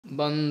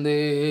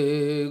वंदे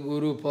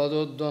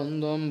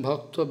गुरुपदद्वन्द्वं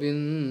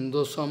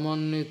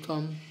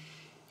भक्तबिन्दुसमन्वितं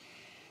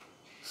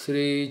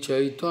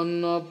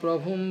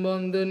श्रीचैतन्यप्रभुं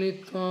वन्दे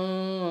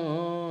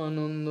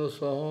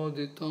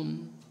नित्यानन्दसहोदितं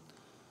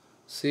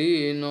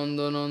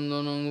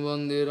श्रीनन्दनन्दनं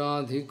वन्दे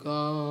राधिका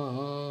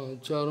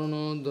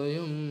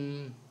चरणोदयं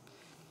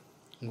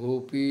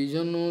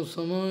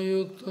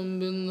गोपीजनसमायुक्तं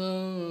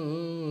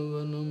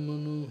बिन्दावनं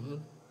मनोहर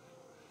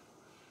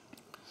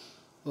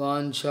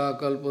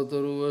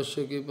वाञ्छाकल्पतरुवस्य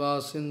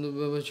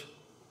कृपासिन्धुभ्यश्च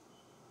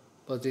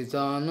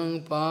पतितानं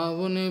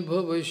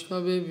पावनेभ्यो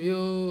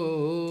वैष्णवेभ्यो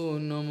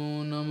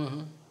नमो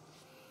नमः।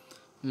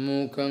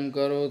 मूकं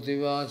करोति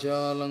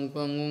वाचालं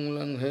पङ्गुं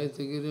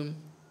लङ्घयति गिरिं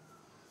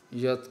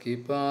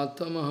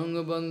यत्कृपातमहं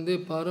वन्दे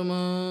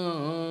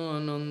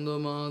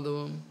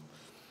परमानन्दमाधवं।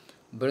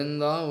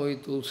 वृन्दावै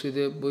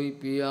तुलसीदेव वै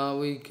पिया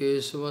वै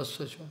केशवस्य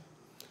च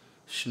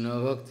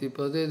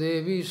कृष्णभक्तिपदे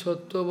देवी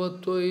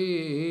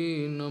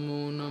सत्त्ववत्त्वयि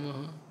नमो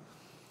नमः।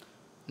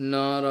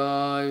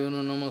 नारायण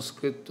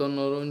नमस्कृत्य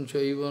नरं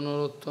चैव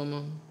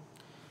नरोत्तमं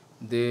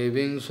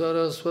देवीं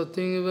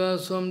सरस्वतीं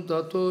व्यासं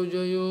ततो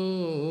जयो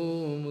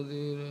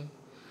मुदीरये।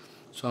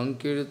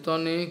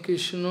 संकीर्तने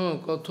कृष्ण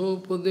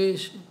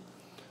कथोपदेशे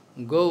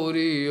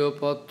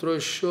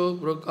गौरीयपत्रस्य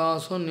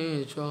प्रकाशने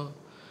च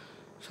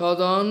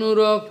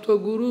सदानुरक्त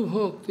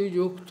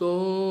गुरुभक्तियुक्तो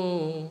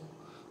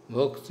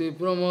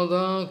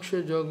भक्तिप्रमदाक्ष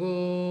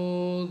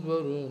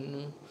जगोद्वरुन्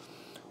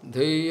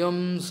ध्येयं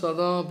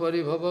सदा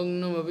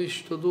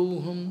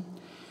परिभवग्नमभिष्टदोहं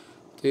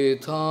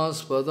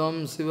तेथास्पदं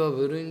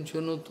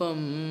शिवविरिञ्चनुतं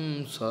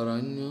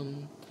शरण्यं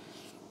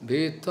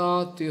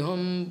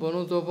भीतात्युहं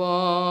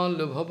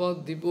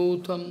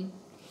पनुतपाल्भवद्दिपूतं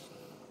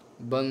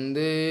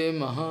वन्दे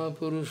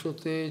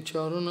महापुरुषते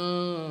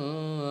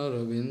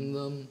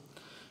चरणारविन्दं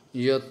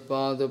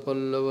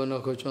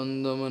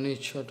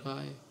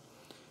यत्पादपल्लवनखचन्दमनिच्छटाय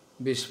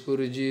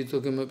विस्फुरिजित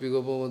किमपि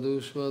गोपवधू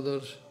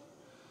स्वदर्श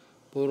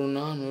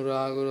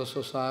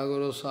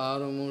पूर्णानुरागरससागर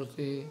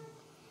सारमूर्ति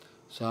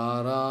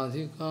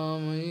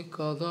साराधिकामयि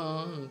कदा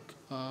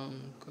कृपां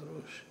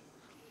करोषि।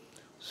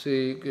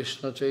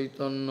 श्रीकृष्ण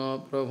चैतन्य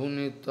प्रभु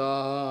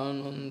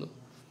नित्यानंद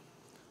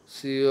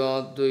श्री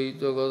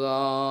अद्वैत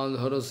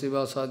गदाधर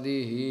शिवासादि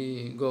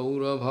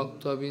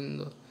गौरभक्तबिंद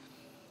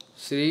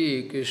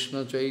श्रीकृष्ण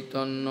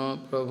चैतन्य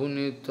प्रभु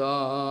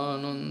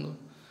नित्यानंद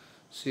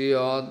श्री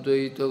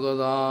अद्वैत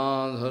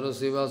गदाधर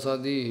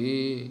शिवासादि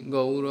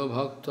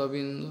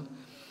गौरभक्तबिंद।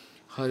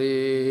 हरे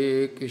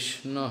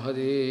कृष्ण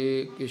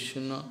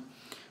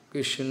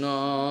कृष्ण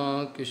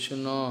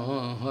कृष्ण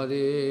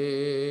हरे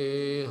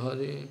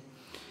हरे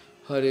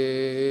हरे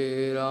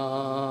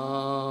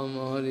राम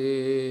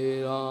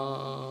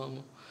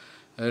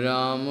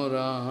राम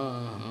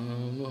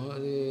राम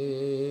हरे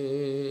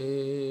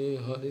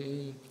हरे।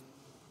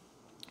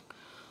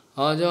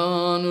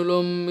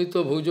 आजानुलम्बित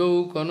भुजौ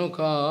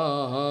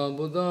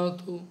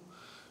कनकाबुदातो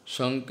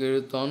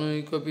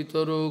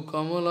संकीर्तनैकपितरो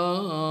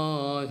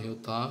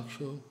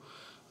कमलायताक्षो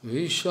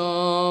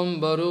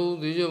विशाम्बरो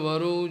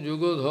द्विजवरो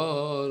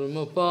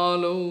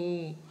जुगधर्मपालो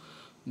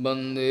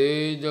वन्दे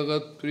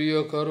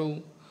जगत्प्रियकरो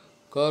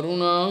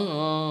करुणावतारो।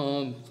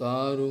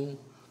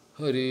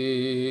 हरे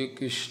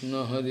कृष्ण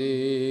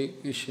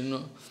कृष्ण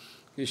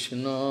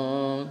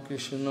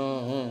कृष्ण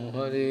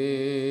हरे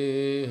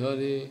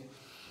हरे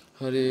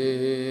हरे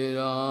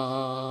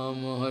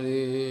राम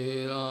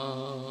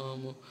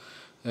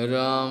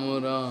राम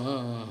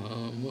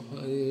राम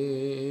हरे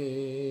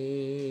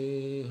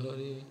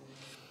हरे।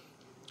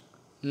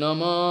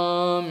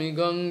 नमामि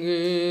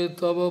गंगे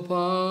तव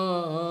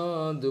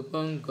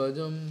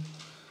पादपङ्कजं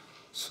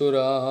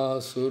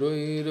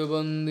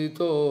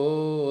सुरासुरैर्वन्दितो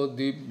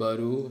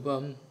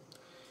दिव्यरूपं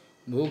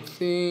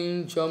भुक्तिं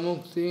च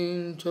मुक्तिं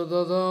च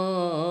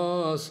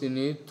ददासि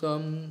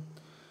नित्यं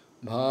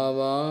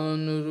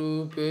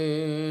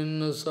भावानुरूपेण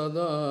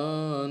सदा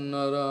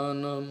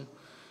नरानं।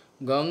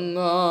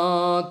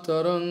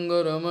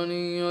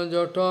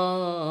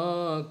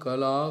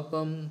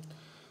 गंगातरङ्गरमणीयजटाकलापं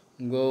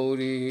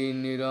गौरी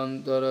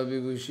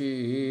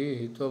निरन्तरविभूषिः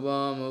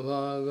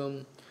त्ववामभागं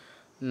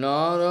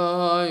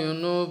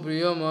नारायणो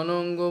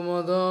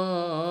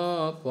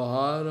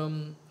प्रियमनङ्गमदापहारं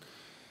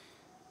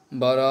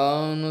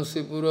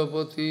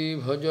वाराणसीपुरपति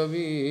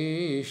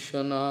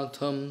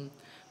भजवीशनाथं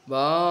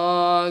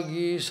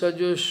वागीसजस्वदने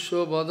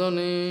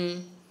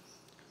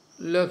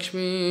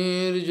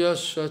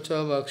लक्ष्मीर्यस्य च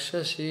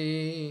वक्षसि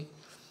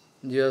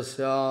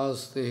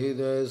यस्यास्ति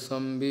हृदय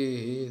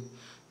संवित्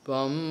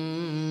त्वं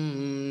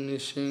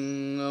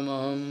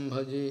नृसिंहमहं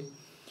भजे।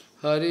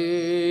 हरे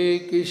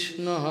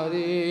कृष्ण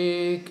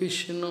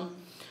कृष्ण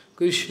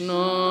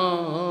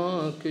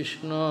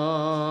कृष्ण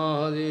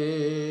हरे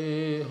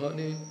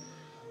हरे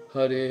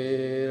हरे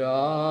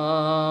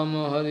राम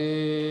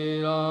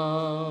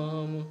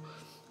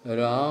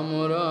राम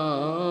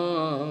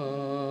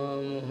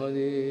राम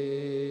हरे।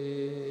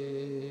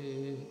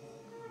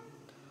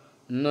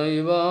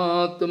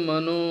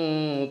 नैवात्मनो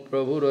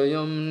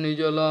प्रभुरयं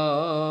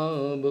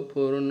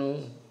निज-लाभ-पूर्णो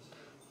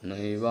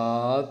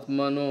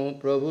नैवात्मनो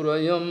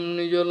प्रभुरयं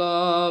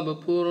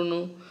निज-लाभ-पूर्णो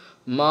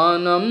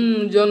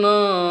mānaṁ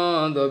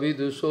janād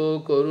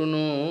aviduṣaḥ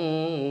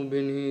karuṇo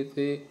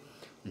vṛṇīte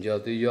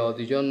yati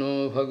yati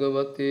jano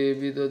bhagavate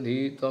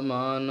vidadhīta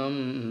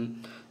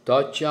mānaṁ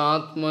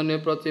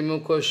cātmane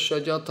prati-mukhasya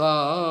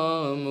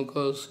yathā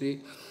mukha-śrīḥ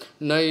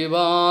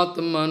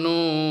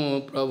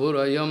naivātmanaḥ prabhur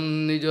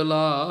ayaṁ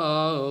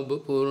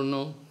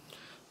nija-lābha-pūrṇo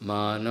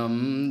mānaṁ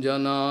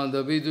janād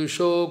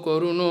aviduṣaḥ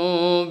karuṇo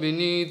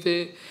vṛṇīte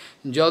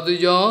yati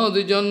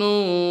yati jano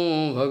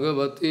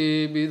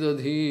bhagavate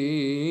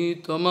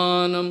vidadhīta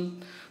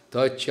mānaṁ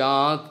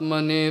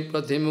cātmane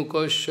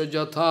prati-mukhasya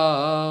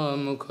yathā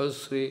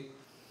mukha-śrīḥ.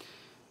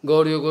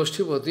 Gauriya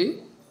Goshtipati,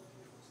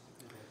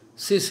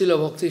 Srila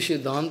Bhakti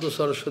Siddhanta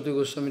Saraswati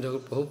Goswami Thakur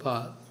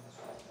Prabhupada,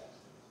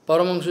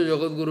 Paramahansa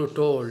Jagadguru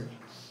told,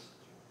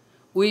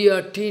 we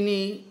are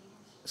teeny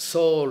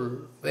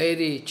soul,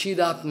 very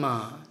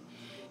Chidatma,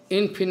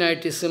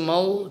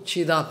 infinitesimal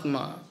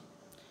Chidatma,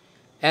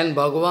 and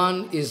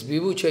Bhagavan is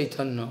Vibhu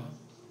Chaitanya,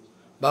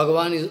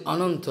 Bhagavan is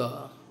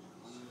Ananta.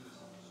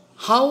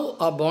 How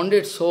a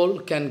bonded soul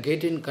can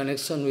get in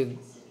connection with,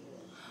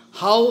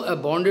 how a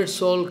bonded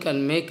soul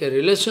can make a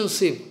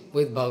relationship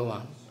with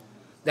Bhagavan?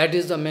 That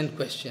is the main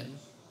question.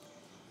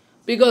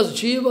 Because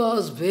jiva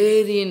is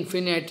very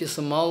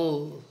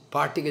infinitesimal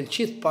particle,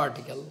 chit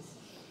particle,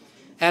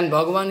 and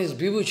Bhagavan is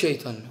Vibhu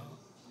Chaitanya,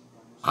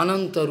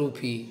 Ananta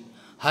Rupi,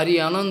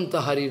 Hari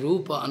Ananta, Hari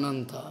Rupa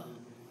Ananta.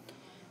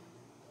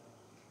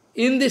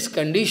 In this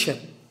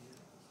condition,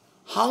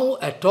 how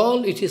at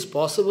all it is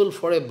possible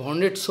for a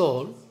bonded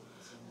soul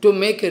to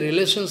make a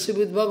relationship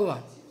with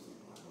Bhagavan?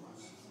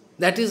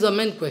 That is the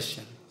main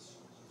question.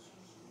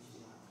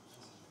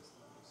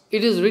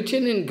 It is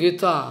written in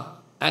Gita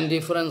and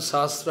different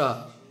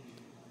Shastra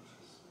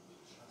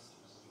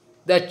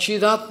that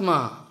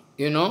Chidatma,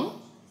 Balagra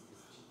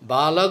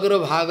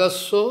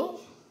Bhagasya,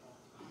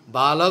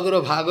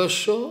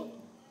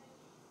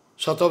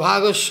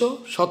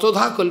 Satabhagasya,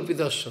 Satodha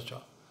Kalpitasya.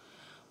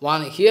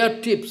 One here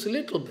tips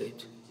little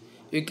bit.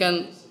 You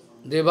can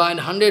divide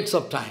hundreds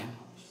of times.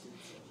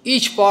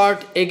 Each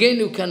part, again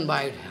you can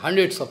bite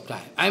hundreds of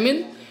times. I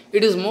mean,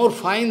 it is more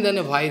fine than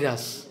a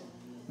virus,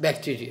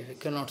 bacteria, I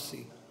cannot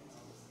see.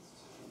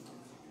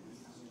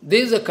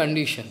 This is a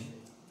condition.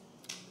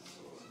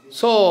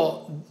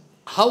 So,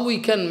 how we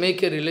can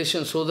make a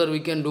relation so that we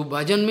can do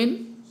bhajan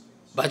mean?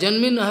 Bhajan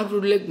mean I have to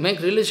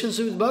make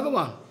relationship with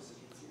Bhagavan.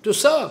 To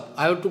serve,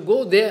 I have to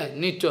go there,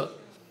 need to.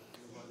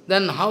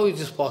 Then how it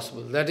is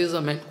possible? That is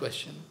the main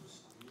question.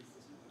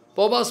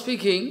 Prabhupada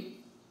speaking,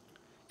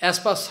 as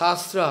per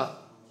Shastra,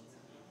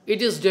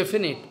 it is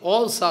definite.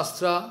 All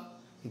Shastra,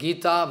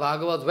 Gita,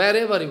 Bhagavad,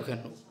 wherever you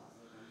can know,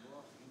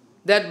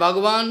 that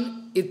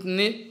Bhagavan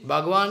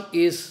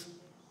is,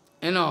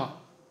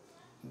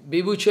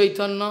 Vibhu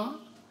Chaitanya.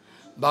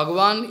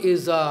 Bhagavan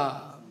is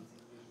a,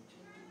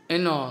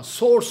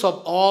 source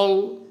of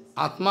all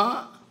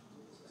Atma.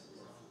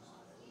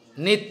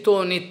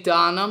 Nitto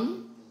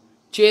Nityanam,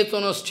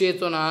 Chetanas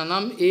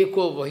Chetananam,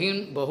 Eko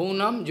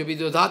Bahunam,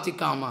 vidadhīta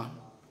kaman.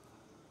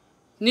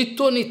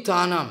 Nitto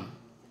Nityanam.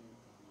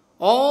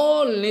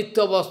 All Nitya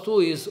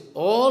Vastu is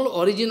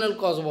all original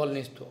cause of all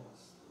Nitya.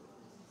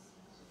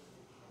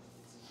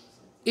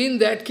 In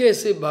that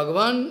case, if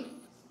Bhagavan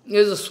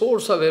is the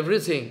source of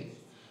everything,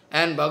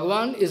 and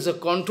Bhagavan is the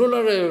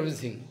controller of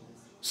everything,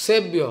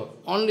 Sevya,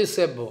 only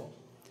Sevya,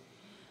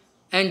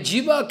 and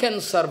jiva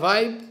can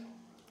survive,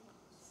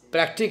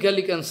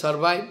 practically can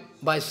survive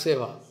by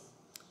seva.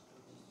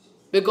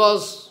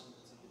 Because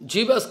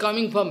jiva is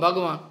coming from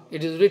Bhagavan,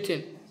 it is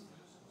written.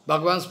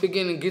 Bhagavan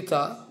speaking in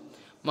Gita,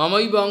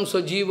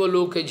 Mamayivamsa jiva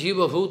loke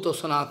jiva bhuta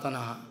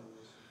sanatanaha.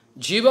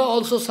 Jiva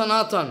also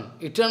sanatan,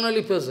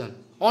 eternally present,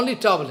 only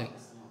traveling.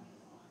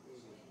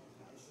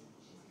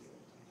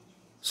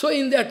 So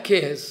in that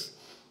case,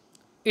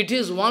 it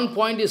is one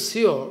point is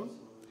sure,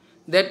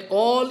 that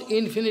all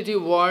infinity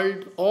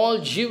world, all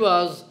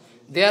jivas,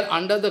 they are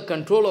under the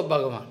control of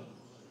Bhagavan.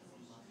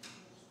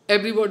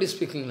 Everybody is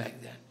speaking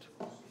like that.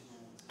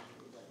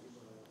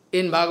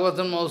 In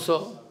Bhagavatam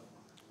also,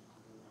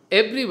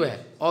 everywhere,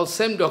 all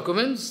same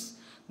documents,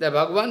 that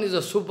Bhagavan is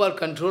a super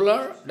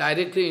controller,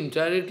 directly,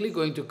 indirectly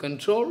going to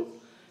control,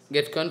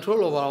 get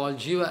control over all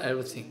jiva,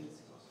 everything.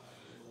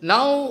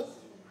 Now,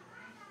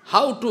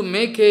 how to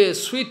make a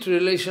sweet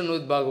relation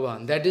with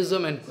Bhagavan? That is the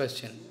main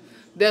question.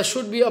 There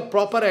should be a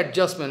proper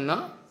adjustment,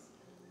 na?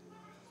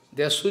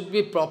 There should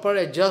be proper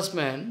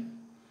adjustment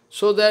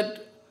so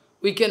that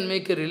we can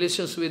make a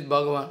relationship with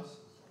Bhagavan.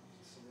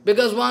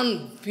 Because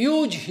one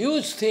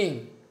huge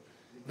thing,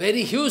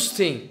 very huge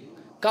thing,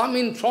 come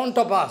in front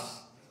of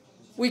us,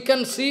 we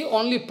can see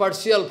only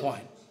partial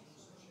point.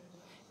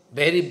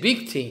 Very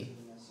big thing.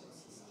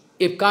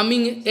 If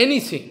coming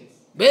anything,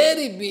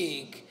 very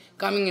big,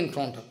 coming in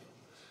front of me,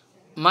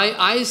 my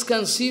eyes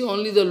can see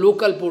only the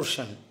local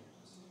portion.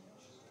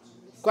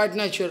 Quite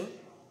natural.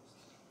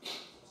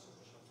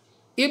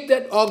 If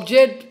that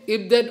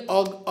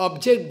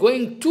object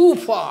going too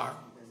far,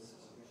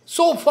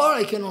 so far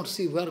I cannot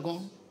see, where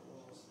gone?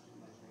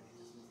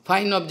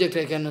 Fine object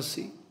I cannot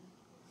see.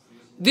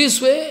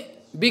 This way,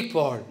 big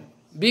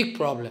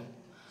problem.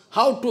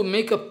 how to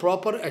make a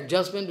proper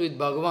adjustment with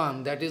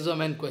Bhagavan, that is the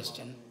main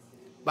question,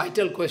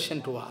 vital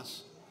question to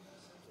us.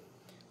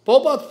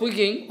 Prabhupada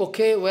speaking,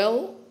 okay,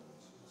 well,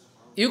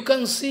 you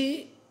can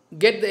see,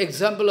 get the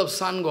example of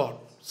sun god.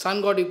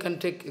 Sun god, you can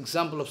take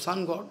example of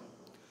sun god.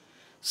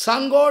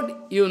 Sun god,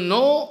 you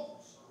know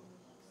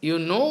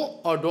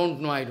or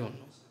don't know, I don't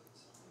know,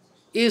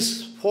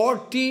 is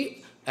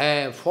 14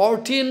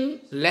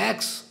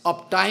 lakhs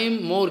of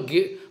time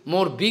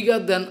more bigger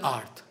than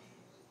earth.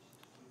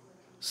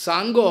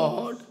 Sun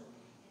god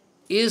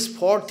is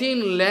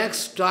 14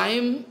 lakhs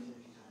time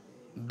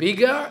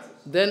bigger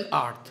than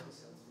earth.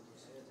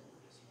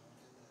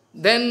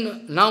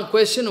 Then, now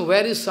question,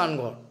 where is sun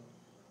god?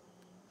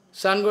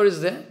 Sun god is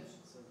there.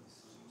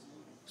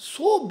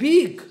 So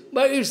big,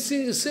 but it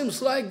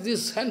seems like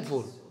this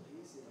handful.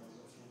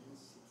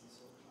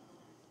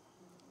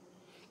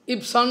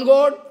 If sun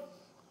god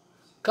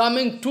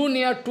coming too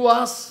near to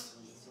us,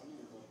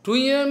 too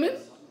near, I mean,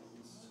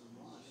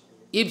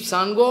 if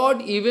sun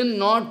god even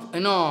not,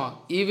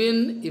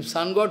 even if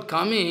sun god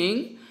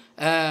coming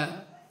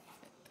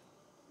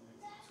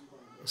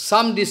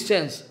some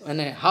distance,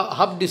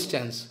 half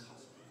distance,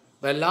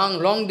 by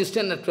long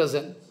distance at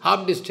present,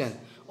 half distance,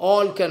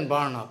 all can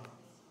burn up.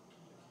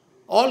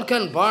 All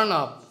can burn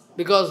up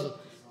because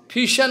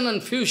fission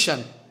and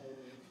fusion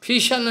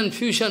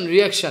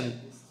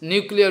reaction,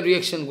 nuclear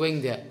reaction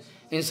going there,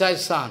 inside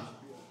sun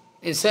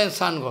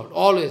god,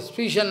 always,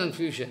 fission and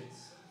fusion.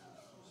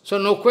 So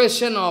no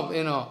question of,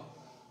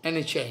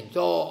 any change.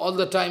 So all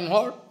the time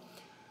hot.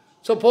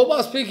 So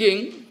Prabhupada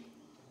speaking,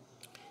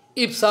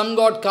 if sun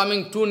god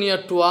coming too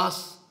near to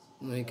us,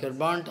 we get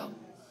burnt up.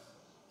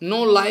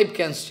 No life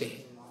can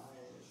stay.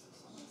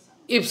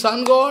 If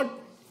sun god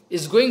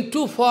is going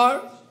too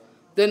far,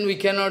 then we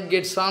cannot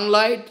get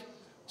sunlight.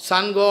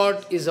 Sun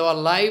god is our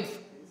life,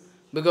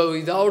 because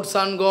without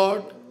sun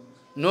god,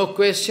 no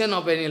question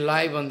of any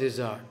life on this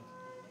earth.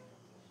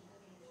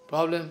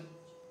 Problem?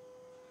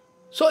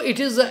 So it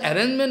is the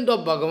arrangement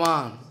of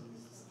Bhagavan.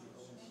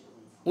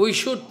 We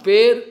should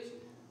pay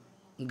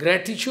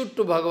gratitude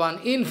to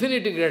Bhagavan,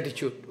 infinite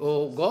gratitude.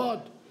 Oh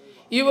God,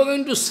 you are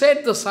going to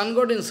set the sun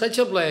god in such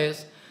a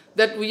place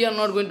that we are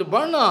not going to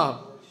burn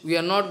up. We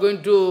are not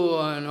going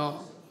to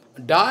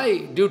die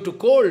due to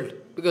cold,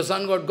 because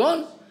sun god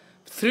gone.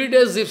 3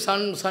 days if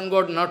sun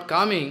god not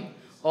coming,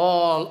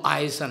 all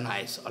ice and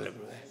ice all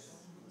everywhere.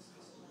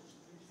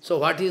 So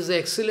what is the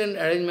excellent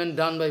arrangement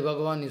done by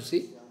Bhagavan, you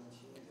see?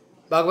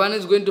 Bhagavan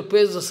is going to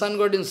place the sun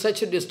god in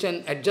such a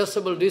distance,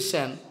 adjustable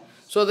distance,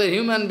 so that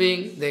human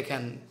being,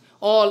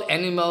 all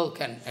animal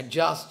can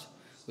adjust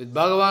with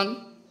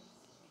Bhagavan.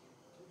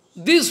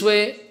 This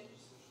way,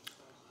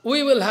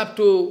 we will have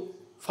to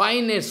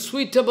find a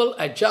suitable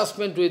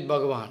adjustment with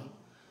Bhagavan.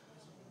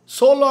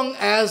 So long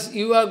as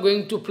you are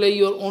going to play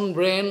your own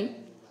brain,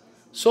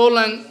 so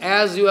long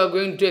as you are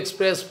going to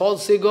express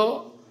false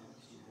ego,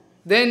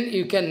 then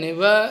you can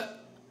never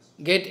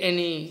get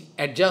any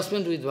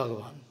adjustment with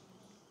Bhagavan.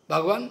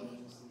 Bhagavan,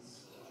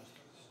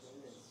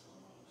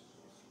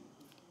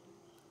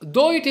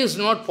 though it is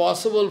not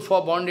possible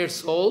for bonded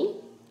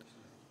soul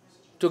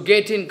to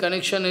get in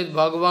connection with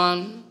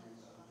Bhagavan,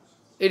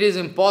 it is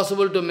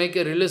impossible to make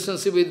a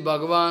relationship with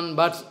Bhagavan,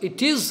 but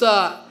it is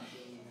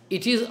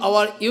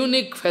our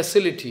unique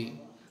facility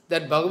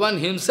that Bhagavan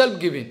himself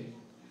given.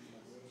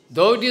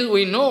 Though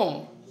we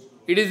know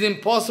it is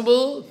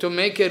impossible to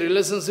make a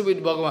relationship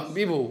with Bhagavan,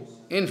 Vibhu,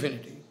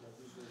 infinity.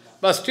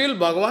 But still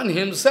Bhagavan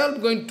himself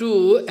going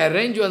to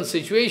arrange one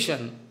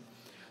situation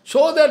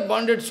so that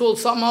bonded soul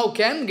somehow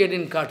can get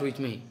in touch with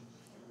me.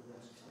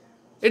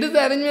 It is the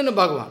arrangement of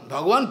Bhagavan.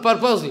 Bhagavan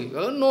purposely,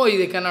 no,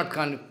 they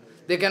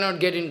cannot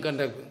get in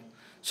contact with me.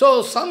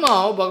 So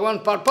somehow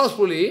Bhagavan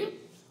purposefully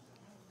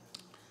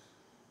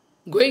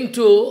going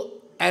to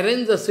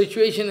arrange the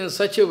situation in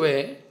such a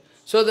way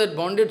so that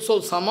bonded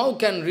soul somehow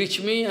can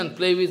reach me and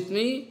play with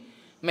me,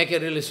 make a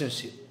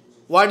relationship.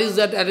 What is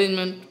that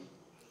arrangement?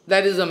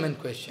 That is the main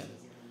question.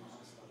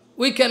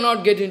 We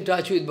cannot get in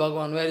touch with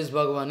Bhagavan. Where is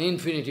Bhagavan?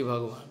 Infinity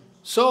Bhagavan.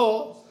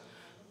 So,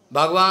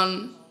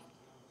 Bhagavan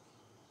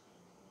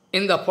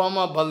in the form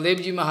of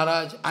Baldevji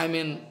Maharaj,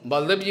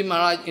 Baldevji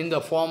Maharaj in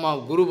the form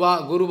of Guru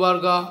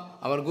Varga,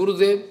 our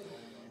Gurudev,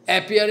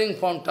 appearing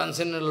from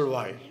transcendental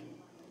world.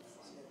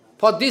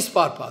 For this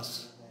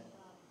purpose.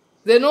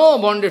 They know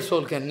bonded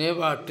soul can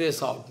never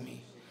trace out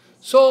me.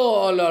 So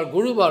all our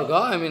Guru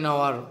Varga,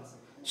 our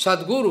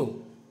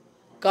Sadguru,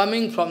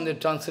 coming from the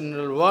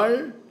transcendental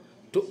world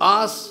to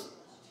us,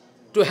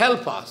 to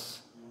help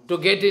us, to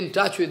get in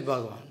touch with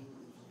Bhagavan.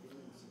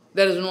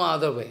 There is no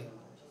other way.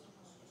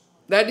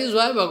 That is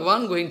why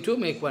Bhagavan going to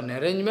make one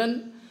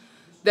arrangement.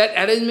 That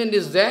arrangement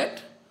is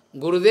that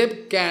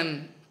Gurudev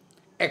can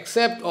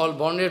accept all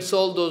bonded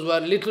souls, those who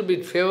are little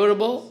bit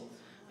favorable,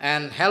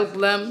 and help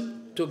them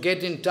to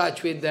get in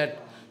touch with that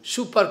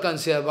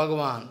super-conscious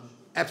Bhagavan,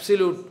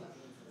 absolute.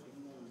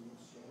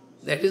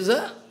 That is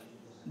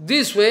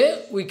this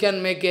way we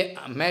can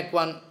make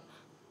one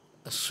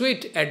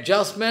sweet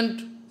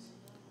adjustment.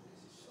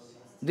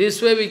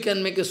 This way we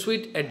can make a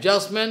sweet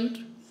adjustment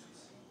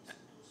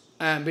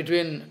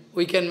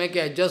we can make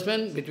an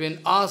adjustment between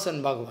us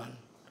and Bhagavan.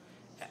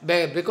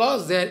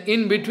 Because there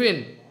in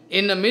between,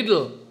 in the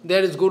middle,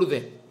 there is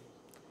Gurudev.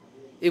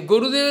 If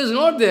Gurudev is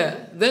not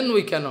there, then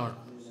we cannot.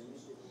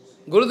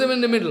 Gurudev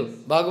in the middle,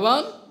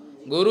 Bhagavan,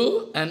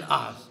 Guru and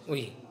us,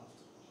 we.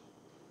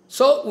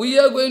 So we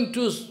are going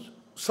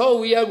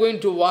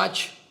to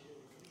watch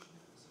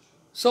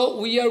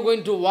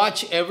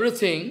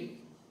everything.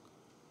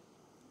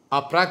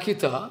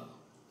 Aprakrita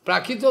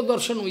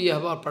darshan, we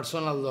have our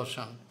personal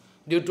darshan,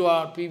 due to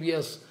our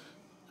previous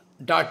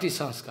dirty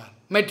sanskar,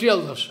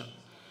 material darshan.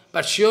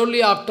 But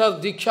surely after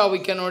Diksha we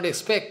cannot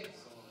expect.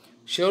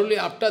 Surely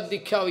after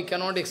Diksha we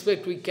cannot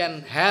expect we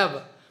can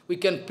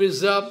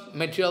preserve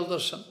material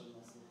darshan.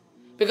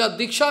 Because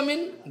Diksha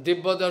means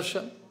Divya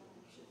darshan.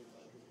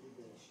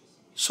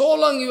 So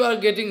long you are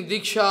getting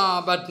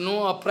Diksha, but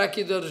no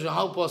Aprakrita darshan,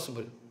 how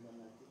possible?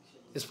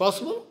 Is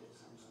possible?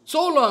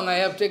 So long I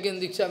have taken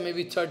Diksha,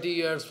 maybe 30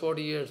 years,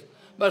 40 years.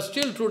 But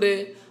still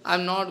today, I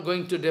am not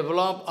going to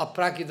develop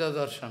Aprakrita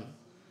darshan.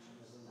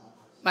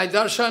 My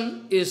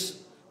darshan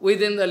is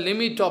within the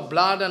limit of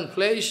blood and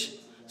flesh,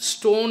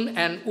 stone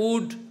and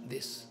wood,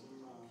 this.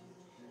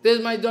 This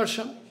is my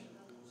darshan.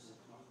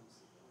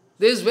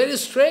 This is very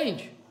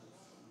strange.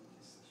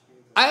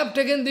 I have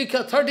taken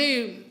Diksha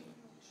 30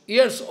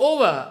 years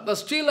over, but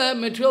still I have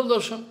material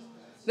darshan.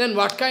 Then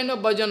what kind of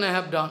bhajan I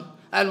have done?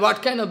 And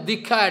what kind of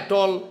Diksha at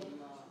all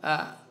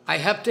I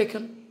have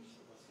taken?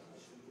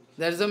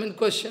 That is the main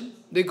question.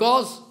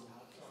 Because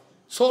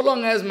so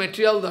long as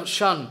material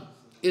darshan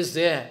is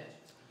there,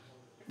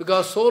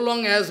 so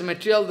long as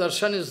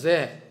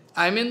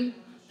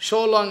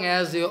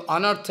the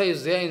anartha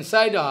is there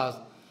inside us,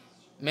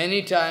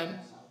 many times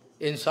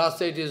in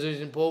Shastra it is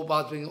written,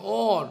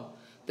 Prabhupada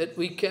that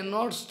we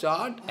cannot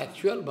start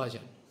actual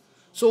bhajan.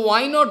 So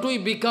why not we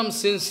become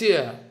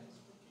sincere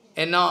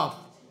enough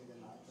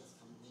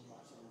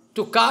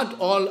to cut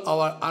all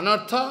our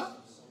anartha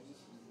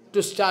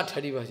to start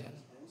Hari-bhajan?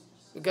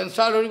 We can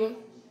start Hari-bhajan.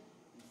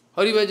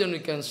 Hari-bhajan we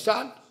can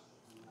start.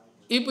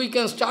 If we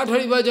can start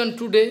Hari-bhajan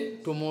today,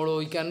 tomorrow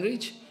we can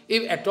reach.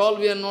 If at all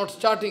we are not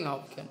starting,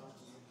 how we can?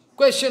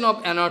 Question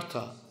of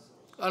anartha.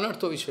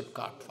 Anartha we should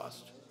cut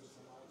first.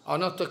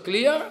 Anartha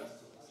clear,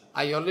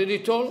 I already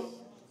told.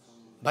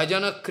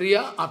 Bhajana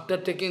kriya, after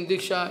taking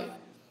Diksha,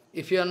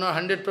 if you are not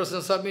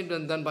 100%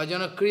 submitted, then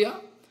bhajana kriya.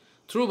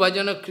 Through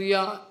bhajana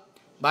kriya,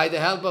 by the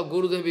help of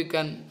Gurudev, you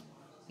can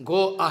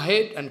go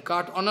ahead and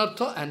cut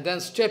anartha and then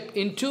step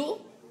into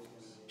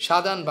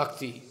sadhan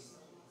bhakti.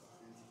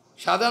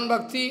 Sadhan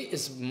bhakti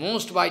is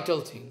most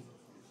vital thing.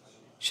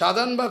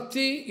 Sadhan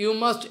bhakti, you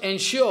must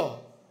ensure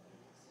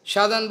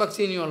sadhan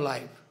bhakti in your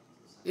life.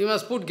 You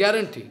must put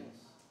guarantee.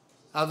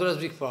 Otherwise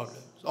big problems.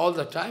 All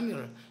the time you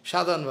are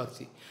sadhan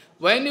bhakti.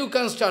 When you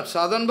can start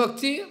sadhan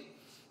bhakti,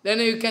 then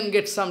you can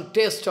get some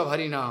taste of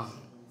Harinam.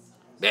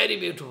 Very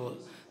beautiful.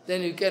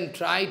 Then you can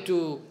try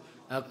to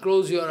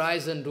close your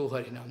eyes and do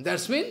Harinam.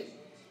 That means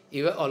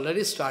you are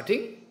already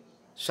starting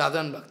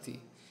sadhan bhakti.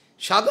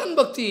 Sadhan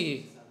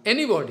bhakti,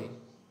 anybody,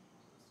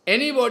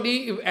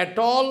 if at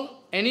all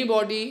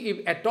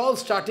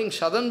starting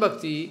sadhan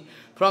bhakti,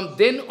 from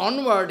then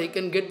onward he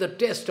can get the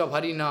taste of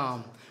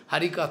Harinam,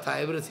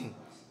 Harikatha, everything.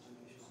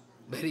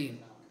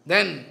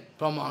 Then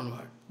from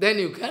onward, then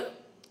you can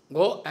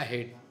go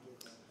ahead.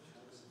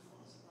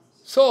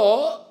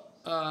 So,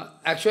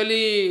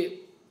 actually,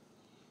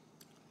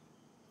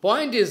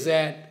 point is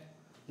that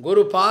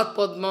Guru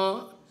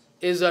Padma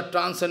is a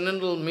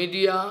transcendental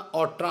media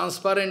or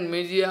transparent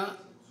media.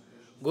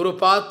 Guru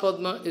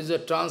Padma is a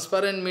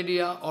transparent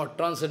media or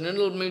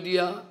transcendental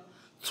media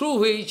through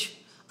which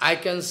I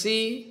can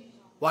see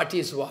what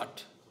is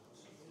what.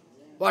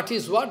 What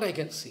is what I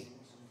can see.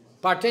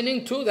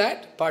 Pertaining to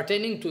that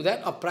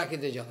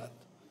Aprakrita Jagad.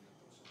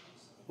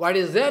 What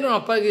is there in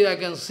Aprakrita I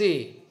can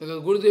see,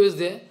 because Gurudev is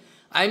there.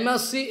 I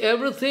must see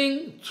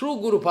everything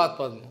through Guru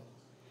Padma.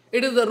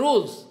 It is the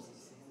rules.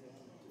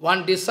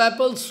 One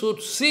disciple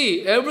should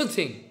see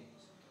everything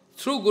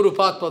through Guru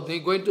Padma. He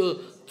is going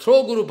to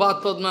throw Guru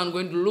Padma and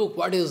going to look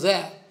what is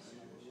there.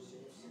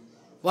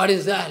 What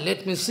is there?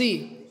 Let me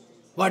see.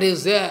 What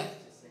is there?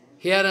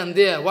 Here and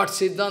there. What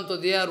Siddhanta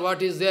there?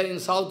 What is there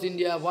in South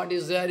India? What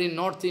is there in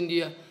North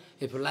India?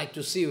 If you like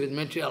to see with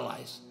material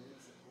eyes,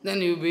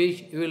 then you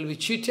will be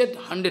cheated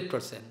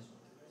 100%.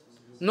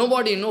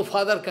 Nobody, no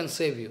father can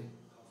save you.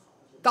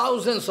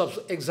 Thousands of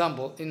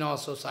examples in our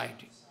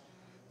society.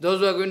 Those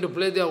who are going to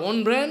play their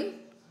own brain,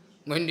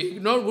 going to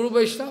ignore Guru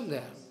Vaishnava,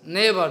 there.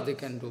 Never they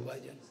can do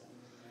bhajan.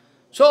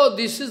 So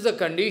this is the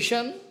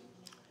condition.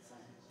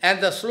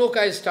 And the sloka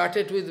I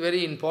started with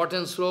very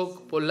important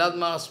sloka, Prahlad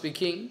Maharaj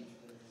speaking.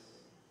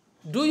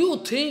 Do you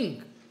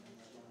think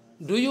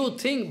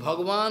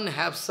Bhagavan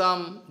have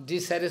some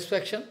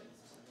dissatisfaction?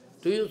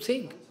 Do you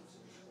think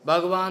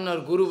Bhagavan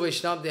or Guru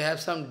Vaishnava, they have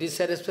some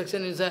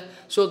dissatisfaction inside,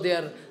 so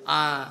they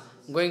are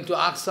going to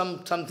ask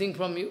something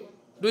from you?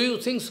 Do you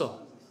think so?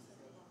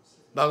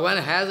 Do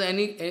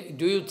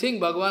you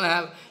think Bhagavan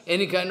have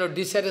any kind of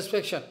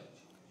dissatisfaction?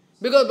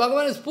 Because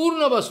Bhagavan is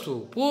Purna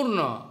Vastu,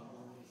 Purna.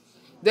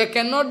 There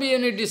cannot be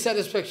any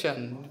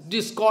dissatisfaction,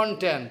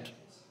 discontent.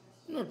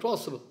 Not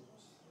possible.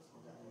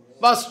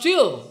 But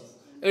still,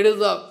 it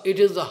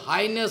is the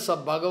highness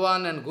of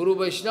Bhagavan and Guru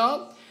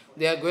Vaishnava.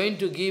 They are going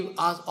to give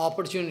us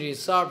opportunities.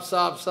 Sarv,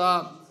 sarv,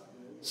 sarv,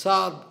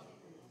 sarv.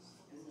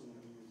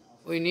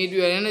 We need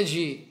your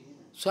energy.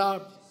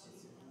 Sarv.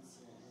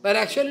 But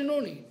actually no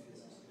need.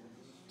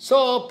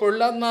 So,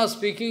 Prahlad Maharaj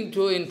speaking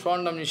to in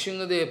front of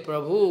Nrsimhadev,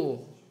 Prabhu,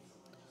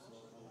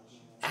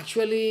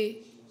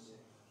 actually,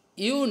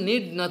 you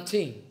need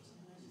nothing.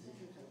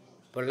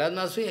 Prahlad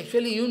Maharaj speaking,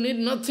 actually, you need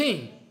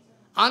nothing.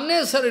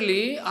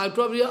 Unnecessarily, out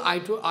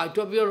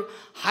of your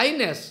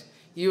highness,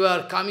 you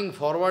are coming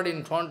forward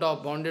in front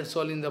of bonded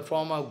soul in the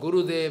form of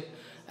Gurudev,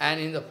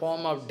 and in the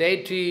form of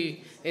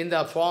deity, in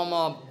the form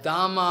of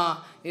Dhamma,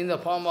 in the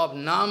form of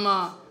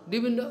Nama,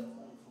 in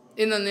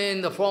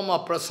the form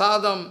of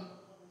Prasadam.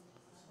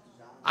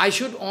 I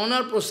should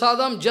honor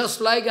Prasadam just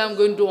like I am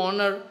going to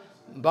honor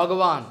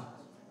Bhagavan.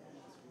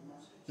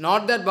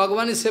 Not that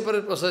Bhagavan is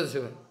separate, Prasadam is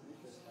separate.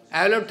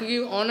 I will have to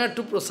give honor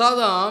to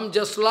Prasadam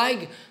just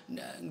like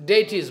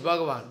deities,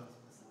 Bhagavan.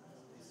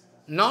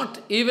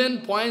 Not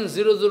even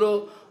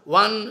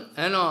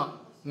 0.001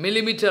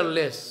 millimeter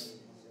less.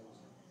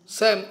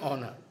 Same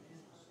honor.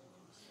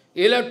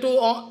 You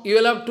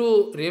will have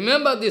to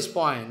remember this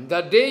point.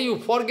 The day you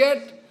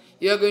forget,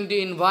 you are going to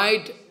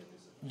invite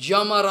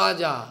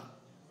Jamaraja.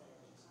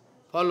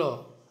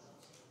 Follow.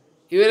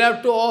 You will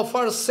have to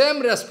offer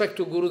same respect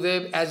to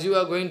Gurudev as you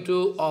are going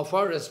to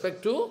offer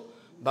respect to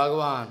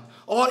Bhagavan.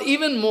 Or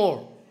even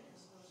more.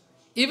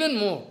 Even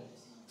more.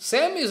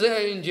 Same is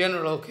in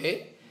general,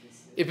 okay?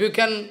 If you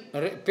can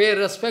pay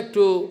respect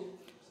to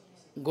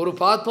Guru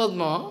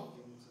Padma,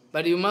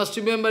 but you must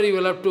remember you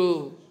will have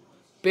to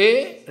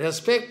pay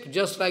respect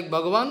just like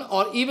Bhagavan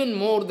or even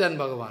more than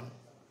Bhagavan.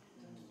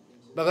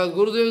 Because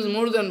Gurudev is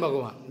more than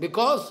Bhagavan.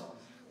 Because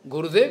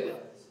Gurudev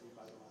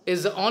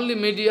is the only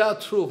media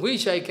through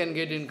which I can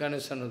get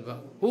incarnation with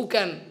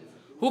Bhagavan.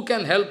 Who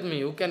can help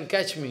me, who can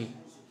catch me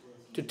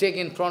to take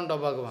in front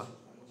of Bhagavan?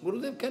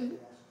 Gurudev can do.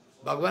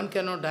 Bhagavan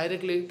cannot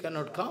directly,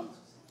 cannot come.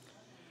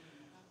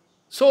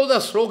 So the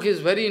sloka is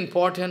very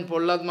important.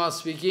 Prahlad Maharaj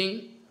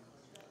speaking,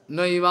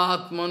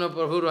 naivātmanaḥ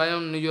prabhur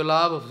ayaṁ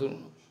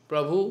nija-lābha-pūrṇo.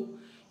 Prabhu,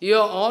 you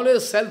are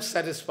always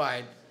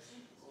self-satisfied.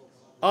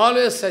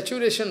 Always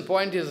saturation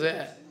point is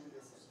there.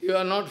 You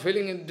are not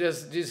feeling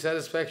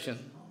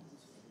dissatisfaction.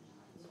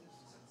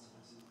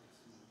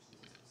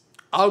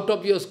 Out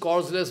of your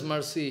causeless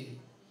mercy,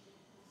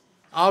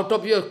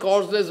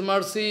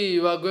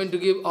 you are going to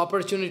give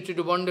opportunity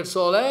to bonded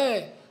soul.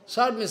 Hey,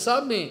 serve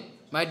me,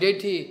 my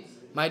deity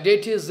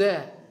is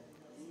there.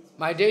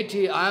 My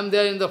deity, I am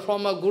there in the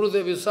form of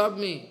Gurudev, you serve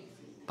me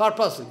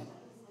purposely.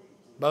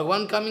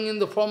 Bhagavan coming in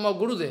the form of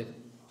Gurudev,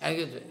 and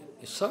you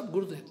serve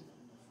Gurudev.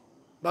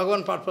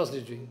 Bhagavan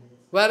purposely doing.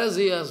 Whereas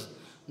he has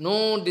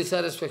no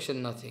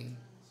dissatisfaction, nothing.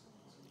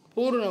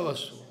 Purna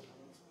vastu.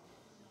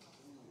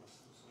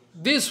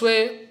 This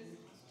way,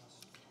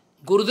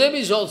 Gurudev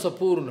is also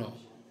Purna.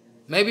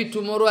 Maybe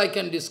tomorrow I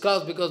can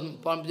discuss because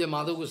Parampuja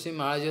Madhav Goswami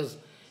Maharaj's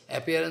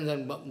appearance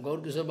and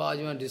Gaur-Kishore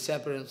Babaji's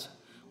disappearance,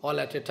 all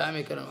at a time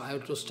I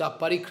have to stop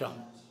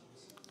Parikrama.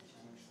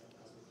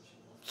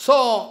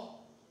 So,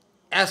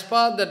 as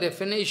per the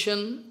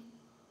definition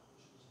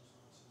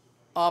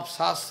of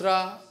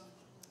Shastra,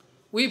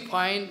 we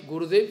find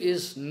Gurudev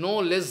is no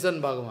less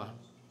than Bhagavan.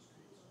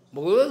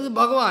 Gurudev is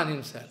Bhagavan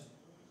himself.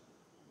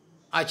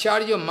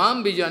 Acharya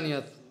mam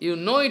bijaniyat. You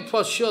know it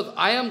for sure,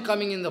 I am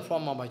coming in the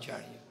form of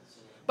Acharya.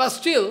 But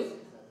still,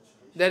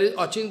 there is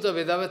achinta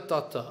vedavet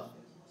tattva.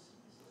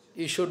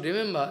 You should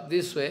remember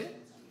this way.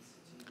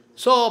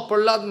 So,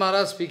 Prahlad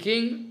Maharaj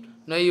speaking,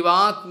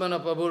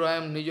 naivātmanaḥ prabhur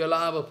ayaṁ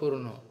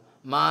nija-lābha-pūrṇo.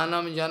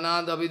 Mānaṁ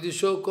janād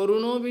aviduṣaḥ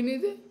karuṇo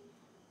vṛṇīte.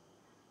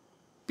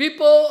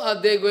 People,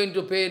 are they going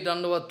to pay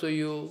dandavat to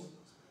you?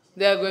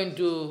 They are going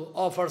to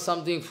offer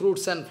something,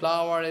 fruits and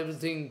flower,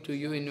 everything to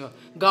you in your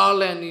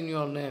garland in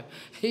your name.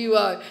 You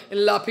are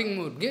in laughing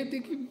mood. Give.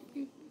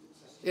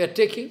 You are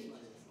taking.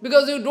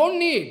 Because you don't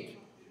need.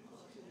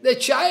 The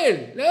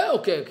child,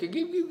 okay,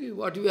 give.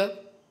 What you have?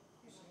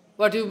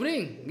 What you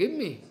bring? Give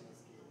me.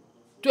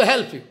 To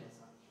help you.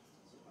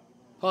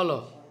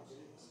 Follow.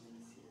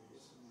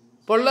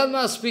 Prahlad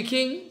Maharaj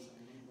speaking,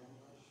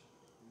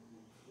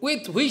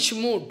 with which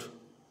mood?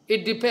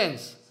 It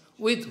depends.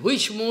 With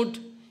which mood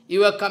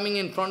you are coming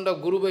in front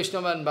of Guru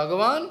Vaishnava and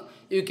Bhagavan,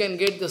 you can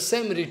get the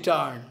same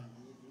return.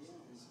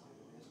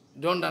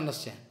 Don't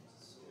understand.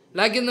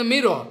 Like in the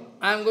mirror,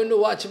 I am going to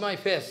watch my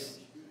face.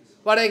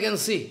 What I can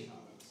see.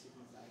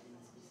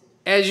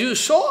 As you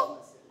show,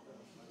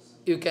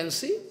 you can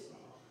see.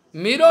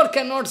 Mirror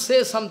cannot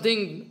say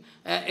something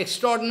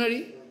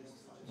extraordinary.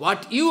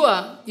 What you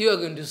are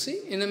going to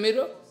see in a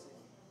mirror.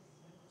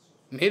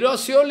 Mirror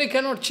surely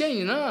cannot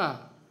change, no?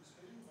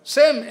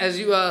 Same as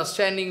you are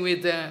standing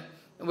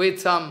with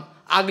some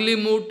ugly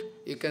mood,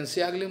 you can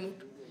see ugly mood.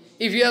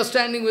 If you are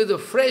standing with a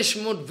fresh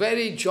mood,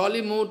 very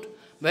jolly mood,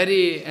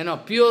 very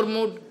pure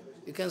mood,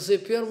 you can see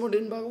pure mood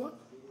in Bhagavan.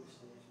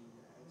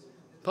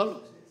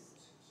 Follow?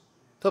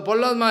 So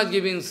Prahlad Maharaj is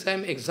giving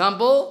same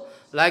example,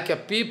 like a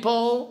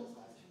people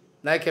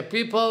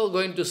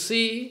going to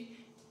see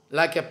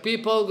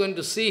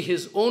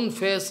his own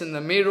face in the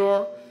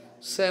mirror,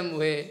 same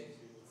way.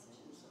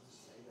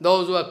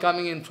 Those who are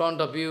coming in front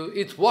of you,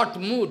 it's what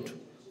mood?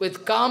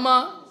 With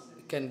karma,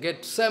 you can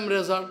get same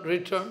result,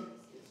 return.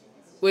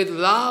 With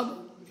love,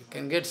 you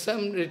can get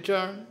some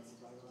return.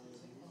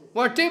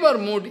 Whatever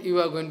mood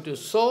you are going to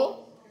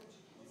sow,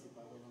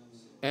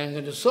 and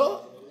going to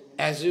sow,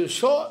 as you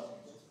sow,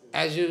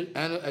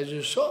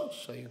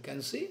 so you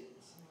can see.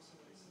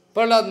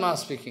 Prahlad Maharaj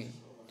speaking.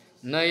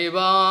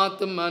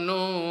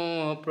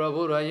 naivātmanaḥ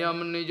prabhur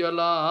ayaṁ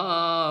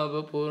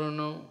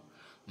nija-lābha-pūrṇo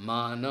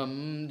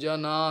mānaṁ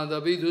janād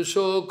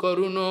aviduṣaḥ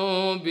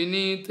karuṇo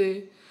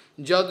vṛṇīte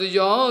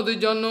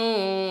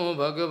jano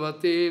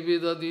bhagavate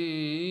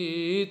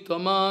vidadhīta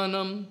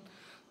mānaṁ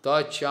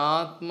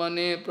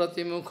cātmane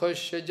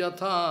prati-mukhasya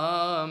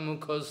yathā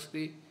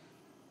mukha-śrīḥ.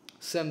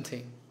 Same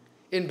thing.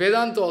 In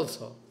Vedanta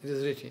also, it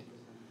is written.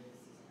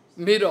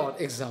 Mirror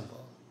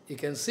example. You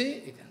can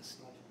see.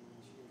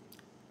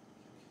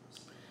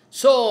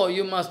 So,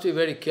 you must be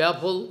very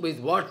careful with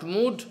what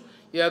mood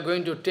you are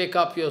going to take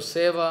up your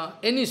seva,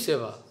 any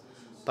seva,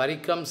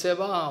 Parikrama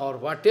seva or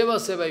whatever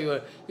seva you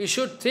are. You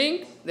should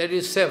think that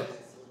is seva.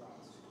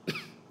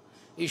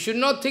 You should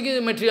not think it is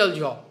a material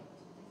job.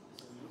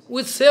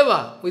 With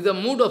seva, with the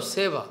mood of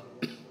seva,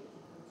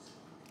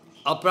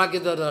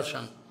 Aprakrita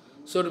Darshan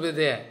should be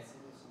there.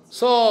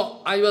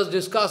 So, I was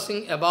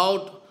discussing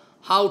about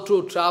how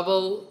to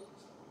travel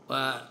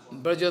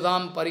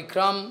Vrajadam,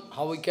 Parikrama,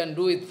 how we can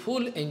do it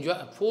full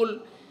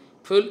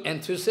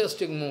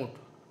enthusiastic mood.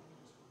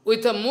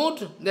 With a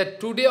mood that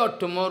today or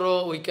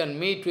tomorrow we can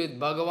meet with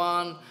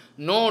Bhagavan,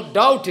 no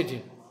doubt it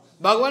is.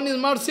 Bhagavan is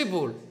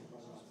merciful.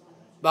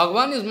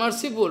 Bhagavan is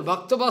merciful,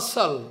 Bhakta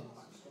Vatsal.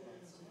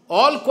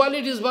 All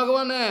qualities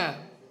Bhagavan has.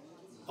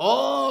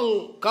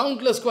 All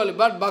countless qualities,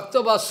 but Bhakta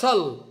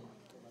Vatsal.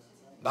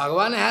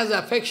 Bhagavan has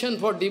affection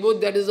for devotee,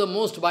 that is the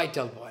most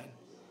vital point.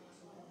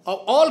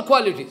 Of all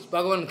qualities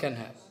Bhagavan can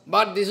have.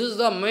 But this is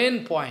the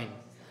main point,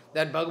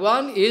 that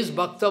Bhagavan is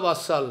Bhakta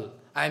Vatsal.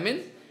 I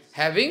mean,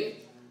 having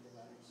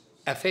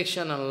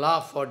affection and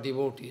love for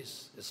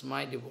devotees. It's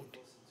my devotee.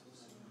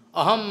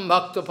 Aham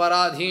bhakta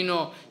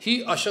paradhino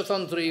hi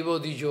ashatantra ivo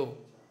dijo.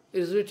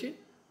 It is written.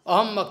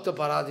 Aham bhakta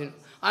paradhino.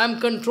 I am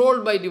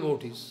controlled by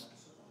devotees.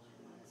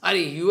 Are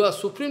you are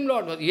Supreme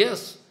Lord?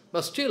 Yes,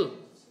 but still,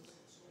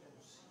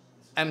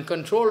 I am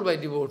controlled by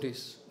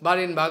devotees. But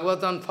in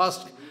Bhagavatam,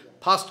 first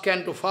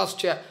canto, first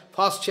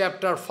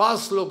chapter,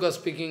 first sloka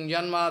speaking,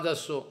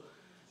 janmādasya,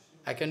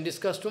 I can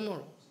discuss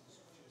tomorrow.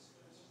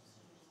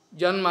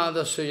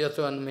 Janmādasya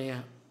yathā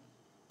anmaya,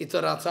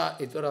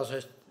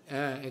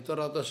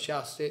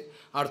 itaratasyaste,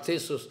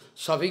 arthesu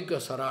savigga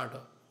sarata.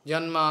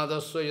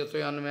 Janmādasya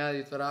yathā anmaya,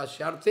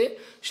 itarasyarte,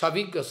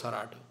 savigga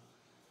sarata.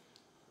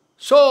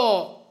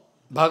 So,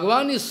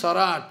 Bhagavan is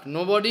sarat.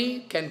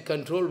 Nobody can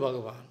control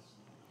Bhagavan.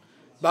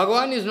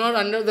 Bhagavan is not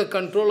under the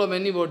control of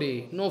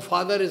anybody. No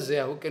father is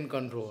there who can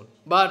control.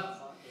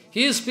 But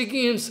he is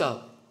speaking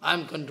himself. I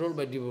am controlled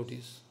by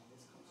devotees.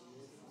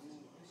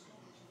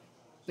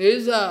 There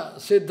is a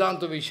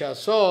Siddhanta Vishya.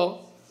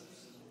 So,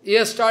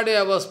 yesterday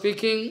I was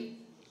speaking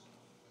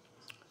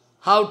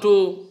how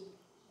to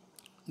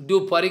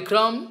do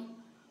Parikrama.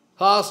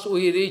 First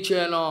we reach,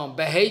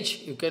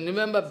 Bahaj. You can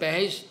remember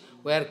Bahaj,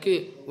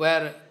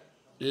 where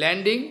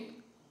landing,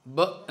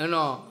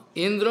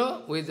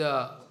 Indra with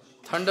a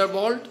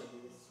thunderbolt,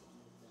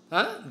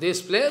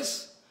 this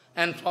place,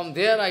 and from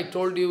there I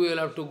told you will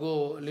have to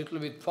go a little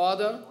bit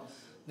further,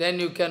 then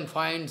you can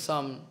find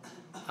some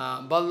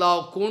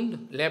Ballau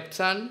Kund, left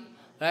hand,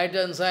 right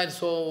hand side,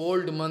 so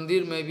old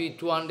mandir, maybe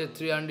 200,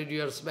 300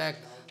 years back,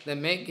 they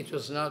make, it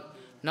was not,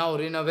 now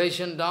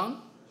renovation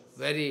done,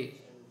 very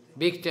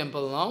big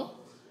temple now,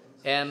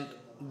 and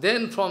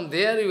then from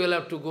there you will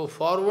have to go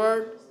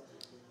forward,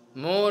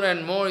 more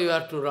and more you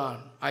have to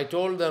run. I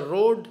told the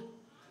road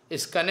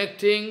is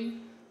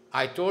connecting,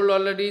 I told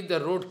already the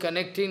road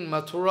connecting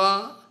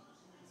Mathura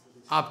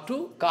up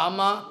to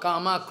Kama,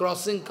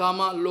 crossing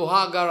Kama,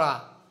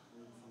 Lohagar,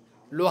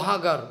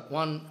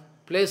 one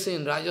place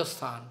in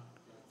Rajasthan.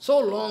 So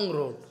long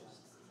road.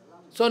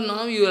 So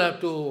now you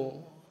have to,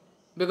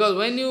 because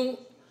when you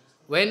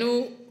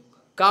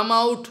come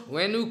out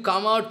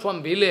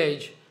from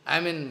village, I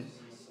mean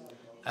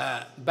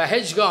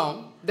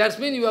Bahajgaon, that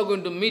means you are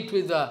going to meet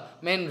with the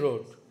main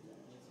road,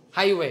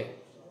 highway,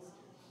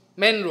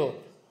 main road.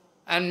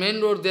 And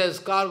main road there is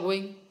car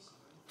going.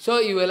 So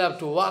you will have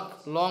to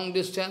walk long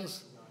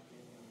distance.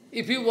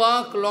 If you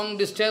walk long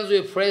distance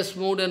with fresh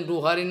mood and do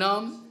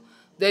Harinam,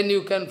 then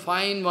you can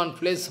find one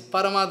place,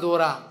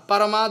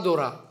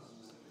 Paramadora.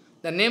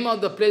 The name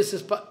of the place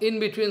is in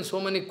between so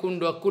many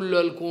kunda,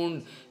 Kullal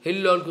Kund,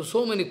 Hillal Kund,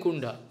 so many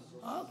kunda.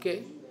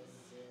 Okay.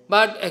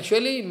 But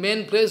actually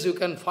main place you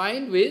can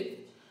find with,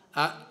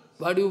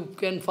 what you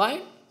can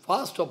find?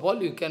 First of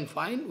all you can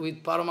find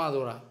with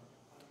Paramadora.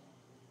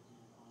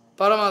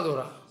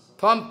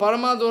 From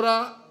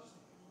Paramadora,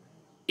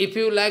 if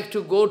you like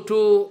to go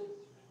to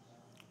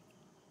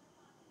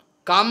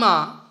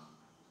Kama,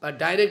 but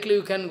directly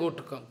you can go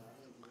to Kama.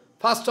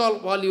 First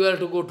of all, you have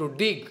to go to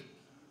Dig.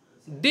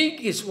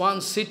 Dig is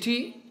one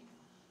city,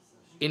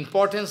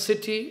 important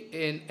city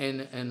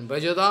in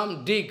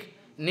Vrajadham. Dig.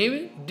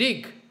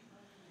 Dig.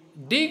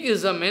 Dig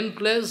is the main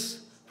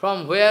place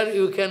from where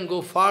you can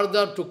go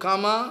further to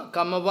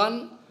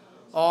Kamavan,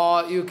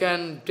 or you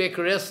can take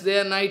rest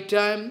there night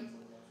time.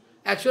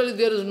 Actually,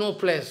 there is no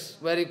place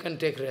where you can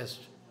take rest.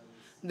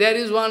 There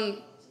is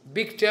one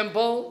big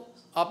temple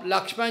of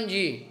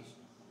Lakshmanji.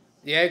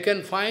 There you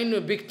can find a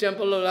big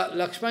temple of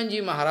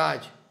Lakshmanji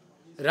Maharaj.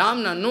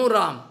 No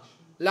Ram.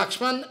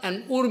 Lakshman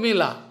and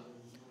Urmila.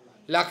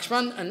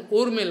 Lakshman and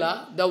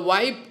Urmila, the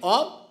wife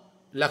of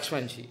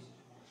Lakshmanji.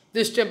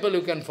 This temple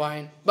you can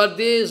find. But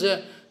there is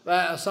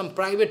some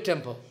private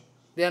temple.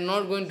 They are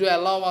not going to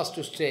allow us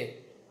to stay.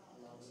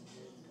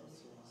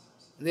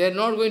 They are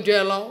not going to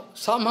allow.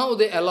 Somehow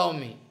they allow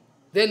me.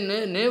 They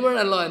never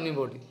allow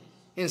anybody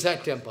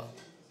inside temple.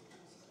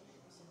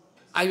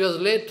 I was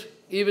late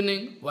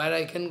evening, where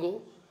I can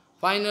go.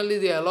 Finally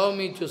they allow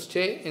me to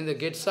stay in the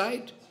gate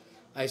side.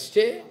 I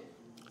stay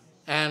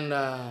and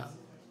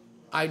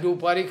I do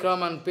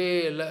parikrama and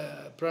pay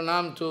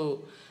pranam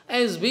to.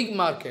 And it's big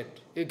market.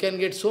 You can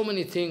get so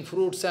many things,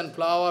 fruits and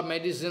flower,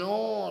 medicine,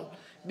 all.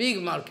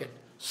 Big market.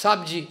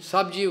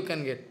 Sabji you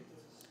can get.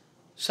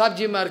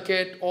 Sabji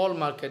market, all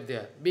market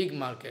there, big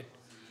market.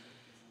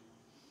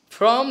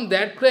 From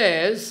that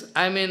place,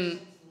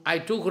 I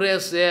took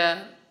rest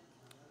there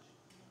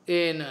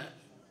in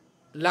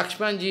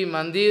Lakshmanji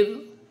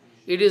Mandir.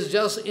 It is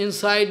just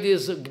inside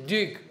this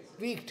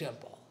big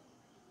temple.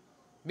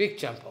 Big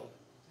temple.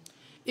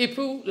 If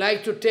you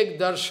like to take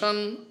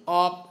darshan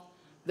of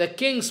the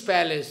king's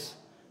palace,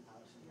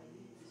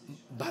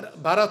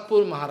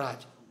 Bharatpur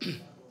Maharaj,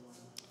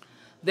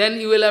 then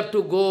you will have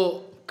to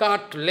go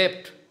cut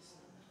left,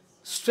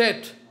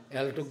 straight. You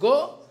have to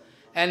go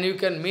and you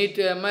can meet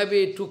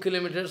maybe 2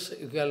 kilometers.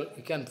 You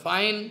can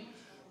find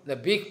the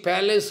big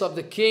palace of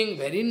the king,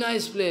 very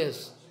nice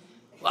place.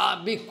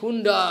 Wow, big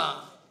kunda.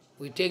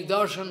 We take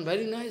darshan,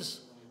 very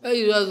nice.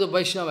 He was the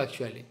Vaishnava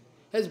actually.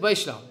 He's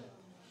Vaishnava.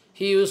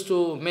 He used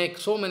to make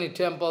so many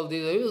temples.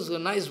 He was a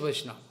nice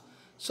Vaishnava.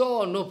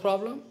 So, no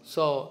problem.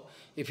 So,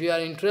 if you are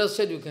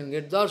interested, you can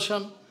get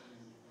darshan.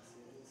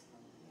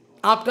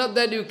 After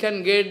that, you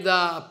can get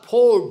the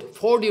fort.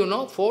 Fort, you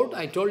know, fort,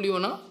 I told you,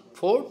 no?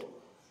 Fort.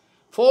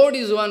 Fort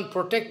is one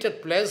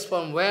protected place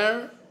from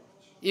where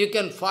you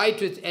can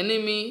fight with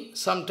enemy.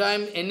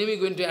 Sometime enemy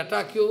going to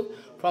attack you.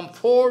 From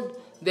fort,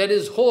 there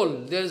is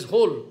hole. There is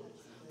hole.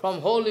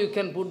 From hole, you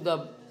can put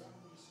the,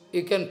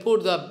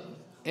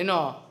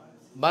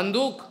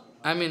 banduk,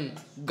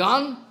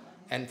 gun,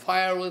 and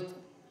fire with.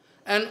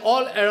 And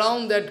all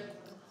around that,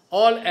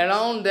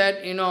 around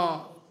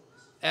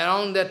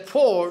that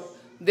fort,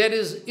 there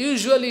is,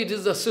 usually it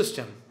is the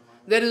system.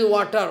 There is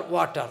water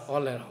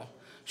all around.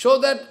 So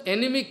that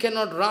enemy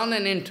cannot run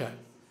and enter.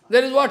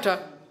 There is water.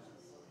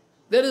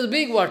 There is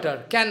big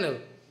water, canal.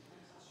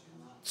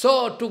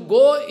 So to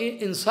go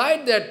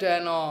inside that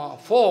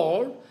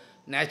fort,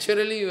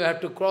 naturally you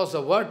have to cross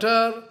the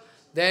water,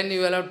 then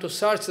you will have to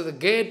search the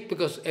gate,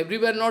 because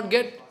everywhere not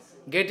gate.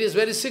 Gate is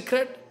very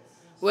secret.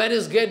 Where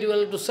is gate, you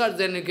will have to search,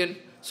 then you can.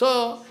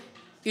 So,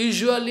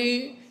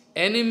 usually,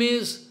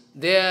 enemies,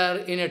 they are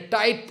in a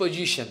tight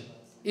position.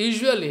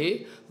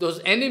 Usually,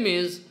 those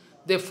enemies,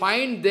 they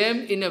find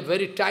them in a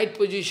very tight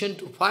position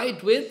to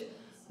fight with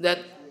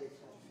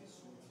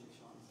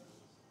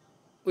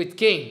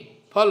king.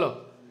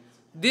 Follow.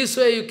 This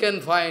way you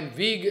can find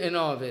big,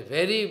 a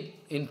very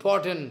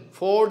important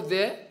fort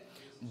there,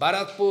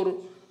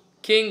 Bharatpur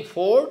King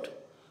Fort.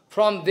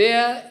 From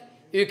there,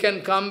 you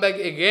can come back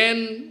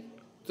again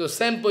to the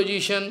same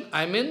position,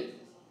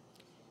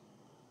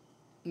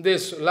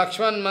 this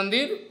Lakshman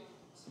Mandir,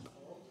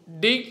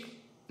 Dig.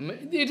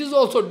 It is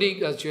also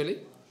Dig actually.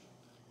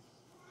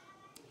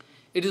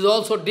 It is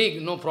also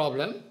Dig, no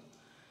problem.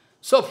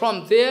 So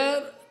from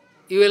there,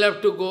 you will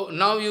have to go,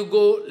 now you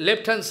go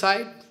left-hand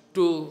side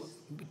to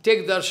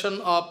take darshan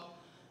of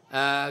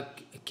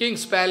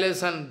king's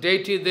palace and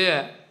deity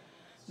there.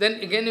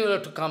 Then again you will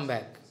have to come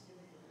back.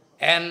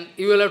 And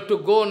you will have to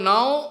go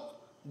now,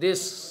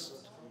 this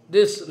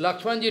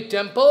Lakshmanji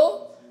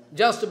temple,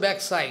 just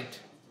backside.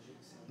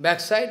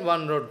 Backside,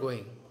 one road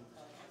going.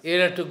 You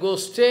have to go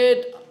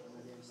straight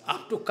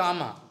up to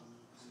Kama.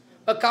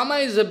 But Kama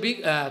is a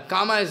big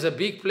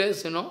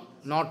place,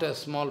 not a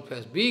small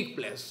place, big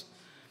place.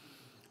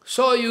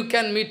 So you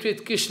can meet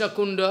with Krishna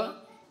Kunda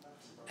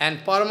and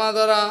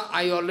Paramadara,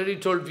 I already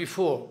told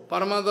before.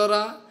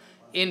 Paramadara,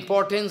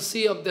 importance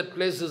of that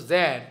place is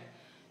that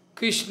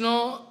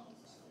Krishna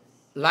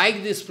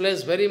like this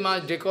place very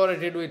much,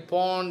 decorated with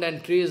pond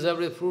and trees,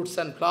 every fruits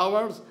and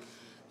flowers.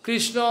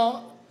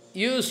 Krishna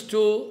used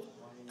to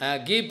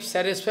give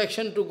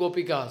satisfaction to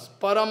Gopikas.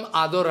 Param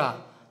Adora,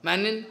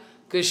 meaning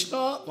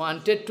Krishna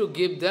wanted to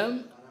give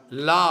them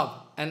love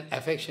and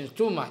affection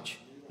too much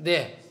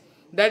there.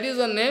 That is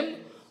the name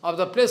of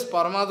the place,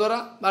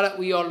 Paramadora. But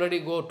we already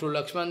go to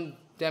Lakshman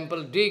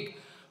temple, Dig.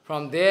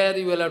 From there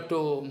you will have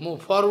to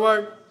move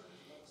forward.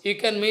 You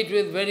can meet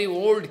with very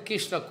old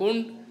Krishna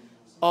Kund,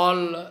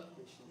 all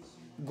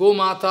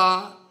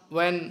Gomata,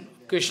 when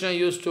Krishna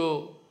used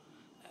to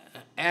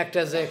act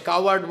as a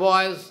coward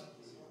voice,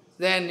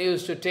 then he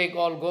used to take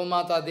all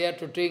Gomata there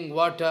to drink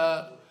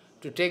water,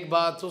 to take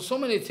bath, so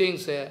many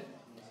things there.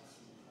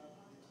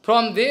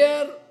 From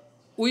there,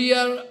 we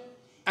are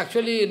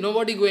actually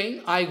nobody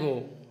going, I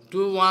go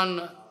to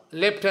one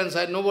left-hand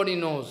side, nobody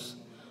knows.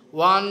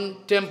 One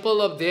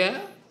temple up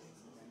there,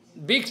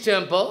 big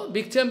temple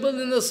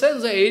in the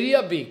sense the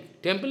area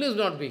big, temple is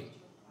not big.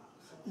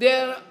 They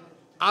are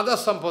other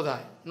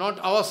sampradaya, not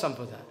our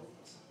sampradaya.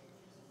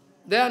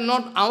 They are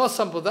not our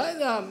sampradaya,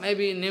 they are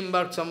maybe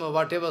Nimbark,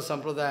 whatever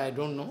sampradaya, I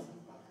don't know.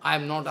 I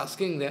am not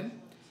asking them.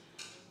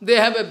 They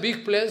have a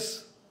big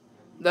place.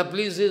 The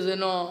place is,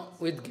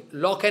 with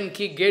lock and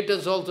key, gate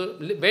is also,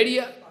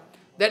 area.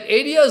 That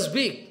area is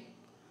big,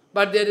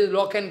 but there is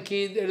lock and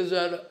key, there is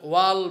a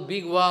wall,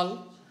 big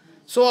wall.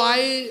 So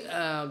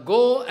I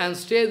go and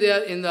stay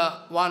there in the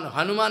one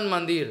Hanuman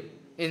Mandir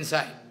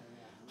inside.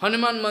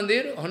 Hanuman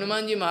Mandir,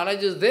 Hanumanji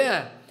Maharaj is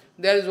there.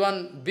 There is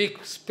one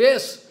big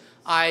space.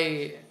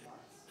 I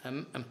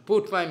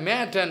put my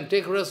mat and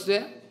take rest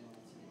there.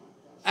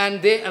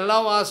 And they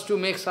allow us to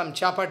make some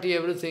chapati,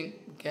 everything.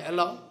 Okay,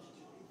 allow.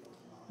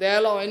 They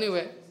allow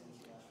anyway.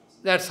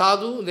 That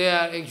sadhu, they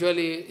are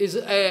actually, is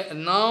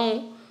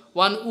now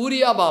one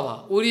Uriya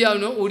Baba. Uriya,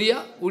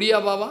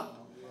 Uriya Baba.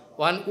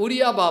 One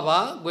Uriya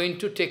Baba going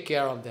to take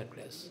care of that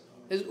place.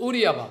 Is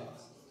Uriya Baba.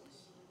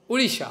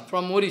 Urisha,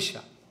 from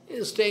Orisha. He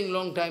is staying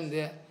long time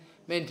there,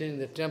 maintaining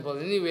the temple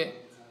anyway.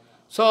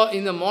 So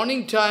in the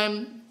morning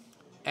time,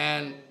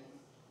 and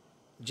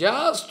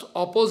just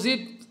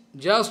opposite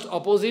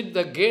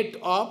the gate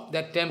of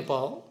that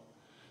temple,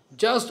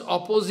 just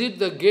opposite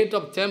the gate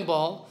of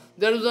temple,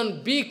 there is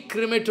one big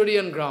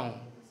crematorium ground.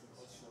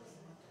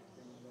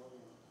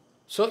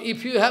 So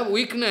if you have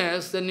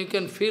weakness, then you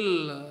can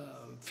feel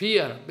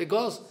fear,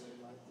 because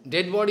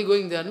dead body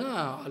going there, no,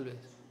 always.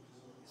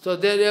 So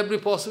there is every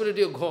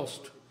possibility of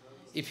ghost.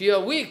 If you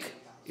are weak,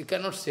 you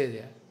cannot stay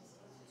there.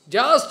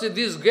 Just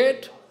this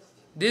gate,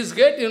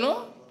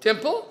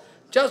 temple,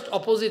 just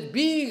opposite,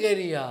 big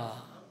area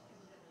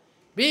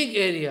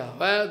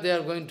where they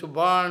are going to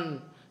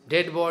burn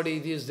dead body,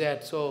 this,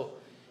 that. So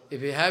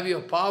if you have your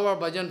power,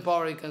 bhajan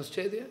power, you can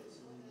stay there.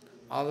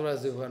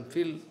 Otherwise you can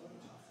feel.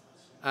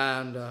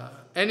 And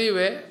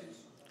anyway,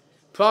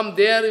 from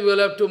there you will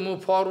have to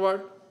move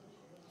forward.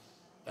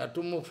 You have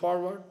to move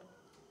forward.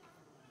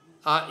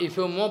 If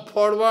you move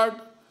forward,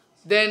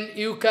 then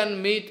you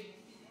can meet.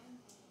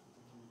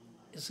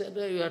 He said,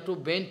 you have to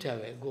bend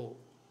away, go.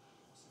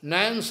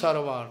 Nayan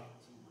Sarovar.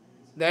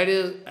 That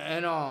is,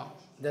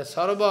 the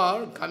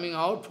Sarovar coming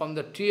out from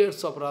the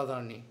tears of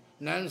Radharani.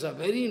 Nayan Sarovar,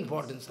 very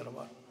important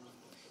Sarovar.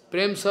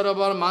 Prem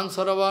Sarovar, Man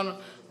Sarovar,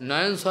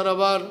 Nayan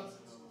Sarovar,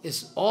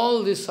 is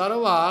all this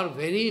Sarovar,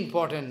 very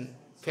important,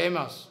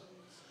 famous.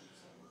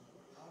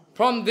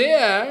 From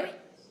there,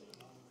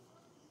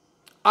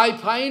 I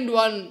find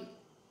one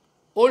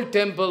old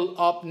temple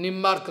of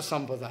Nimbarka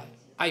Sampradaya.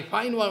 I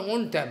find one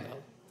old temple.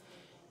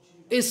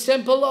 It's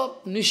temple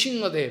of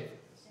Nishingadev.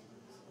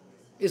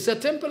 It's a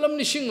temple of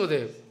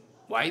Nishingadev.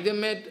 Why they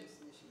made?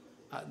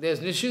 There's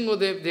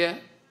Nishingadev there.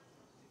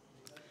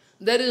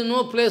 There is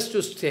no place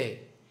to stay.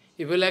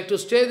 If you like to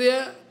stay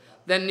there,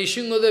 then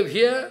Nishingadev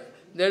here,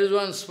 there is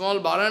one small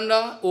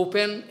veranda,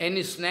 open,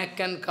 any snack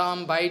can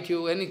come, bite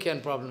you, any kind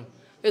of problem.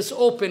 It's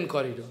open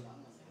corridor.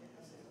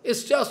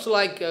 It's just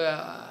like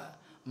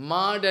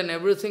mud and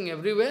everything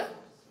everywhere.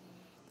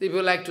 If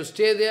you like to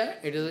stay there,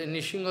 it is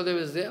Nishingadev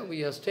is there,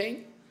 we are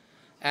staying.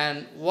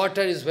 And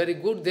water is very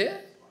good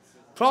there.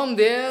 From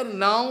there,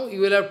 now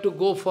you will have to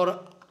go for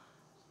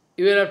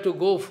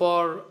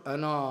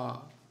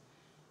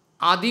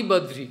Adi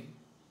Badri.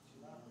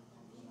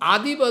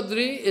 Adi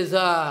Badri is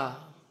a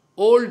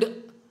old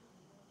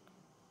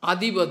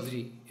Adi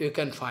Badri you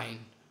can find.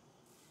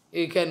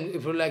 You can,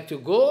 if you like to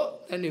go,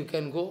 then you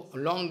can go a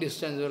long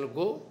distance. You will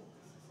go.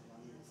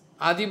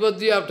 Adi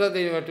Badri, after that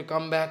you have to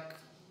come back.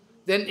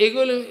 Then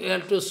again you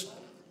have to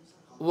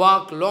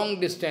walk long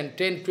distance,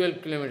 10,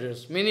 12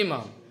 kilometers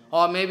minimum,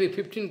 or maybe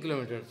 15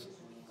 kilometers.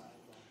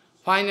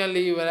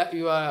 Finally,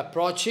 you are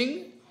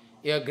approaching,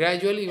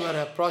 gradually you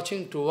are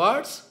approaching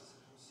towards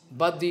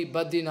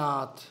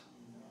Badrinath.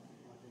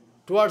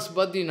 Towards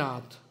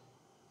Badrinath.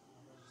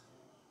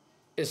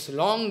 It's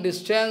long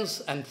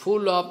distance and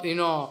full of,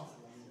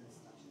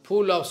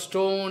 full of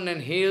stone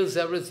and hills,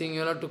 everything.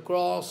 You have to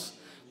cross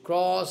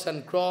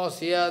and cross.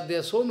 Here, there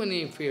are so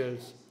many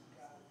fields.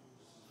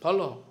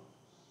 Follow?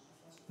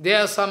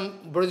 There are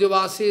some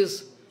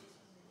Brajavasis,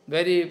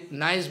 very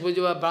nice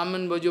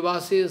Brahmin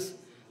Brajavasis.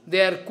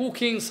 They are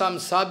cooking some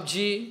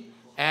sabji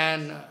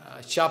and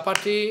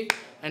chapati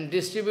and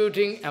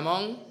distributing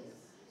among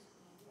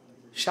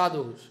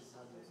sadhus.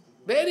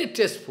 Very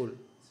tasteful.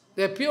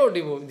 They are pure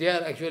devotees. They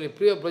are actually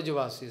pure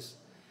Brajavasis.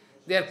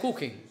 They are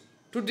cooking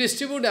to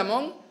distribute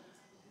among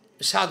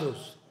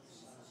sadhus.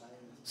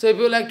 So if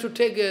you like to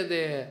take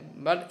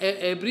but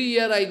every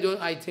year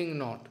I think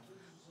not.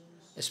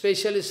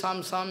 especially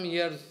some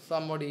years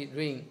somebody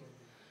doing.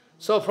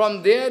 So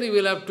from there you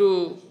will have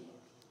to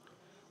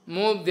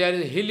move, there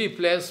is a hilly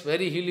place,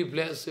 very hilly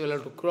place, you will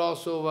have to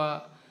cross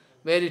over,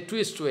 very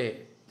twist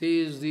way.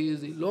 This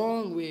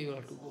long way you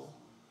have to go.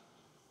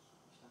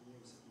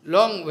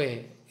 Long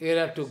way you will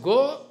have to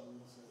go,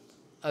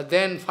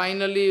 then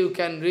finally you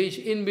can reach,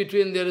 in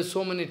between there is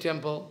so many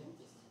temples,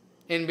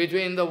 in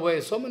between the way,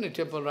 so many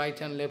temples, right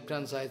hand, left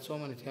hand side, so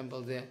many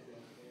temples there.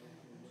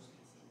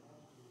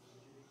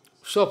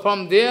 So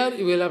from there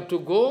you will have to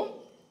go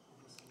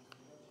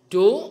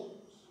to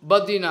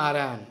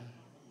Badrinaran.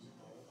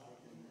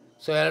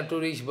 So you have to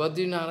reach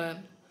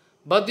Badrinaran.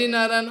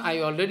 Badrinaran, I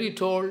already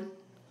told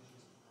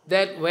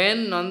that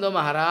when Nanda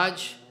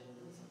Maharaj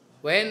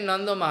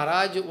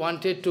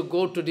wanted to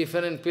go to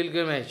different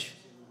pilgrimage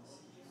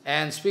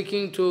and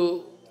speaking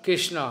to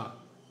Krishna,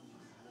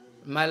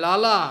 my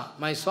Lala,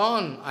 my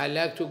son, I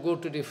like to go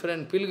to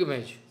different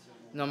pilgrimage.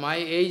 Now my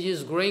age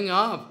is growing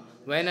up,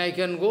 when I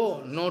can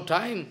go, no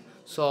time,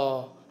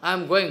 so I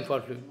am going for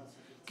it.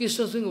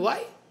 Krishna saying,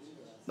 why?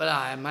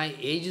 But my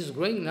age is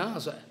growing now.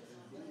 So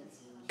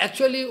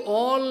actually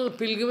all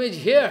pilgrimage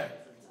here.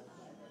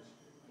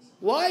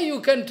 Why you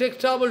can take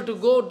trouble to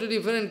go to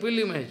different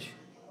pilgrimage?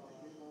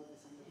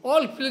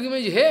 All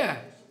pilgrimage here.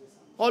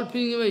 All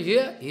pilgrimage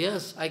here?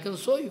 Yes, I can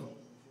show you.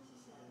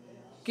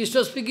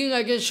 Krishna speaking,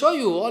 I can show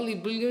you all the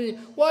pilgrimage.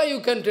 Why you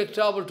can take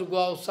trouble to go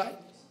outside?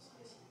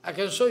 I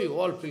can show you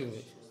all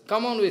pilgrimage.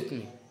 Come on with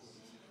me.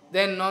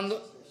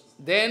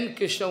 Then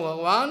Krishna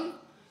Bhagavan,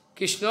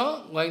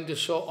 Krishna going to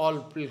show all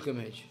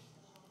pilgrimage.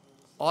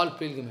 All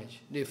pilgrimage,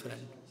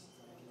 different.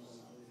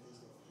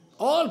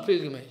 All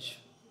pilgrimage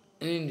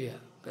in India,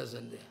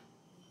 present there.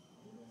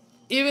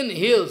 Even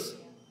hills,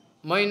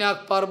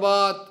 Mainak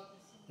Parvat,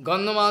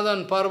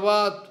 Gandhamadan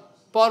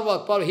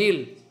Parvat,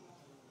 hill.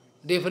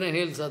 Different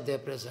hills are there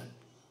present.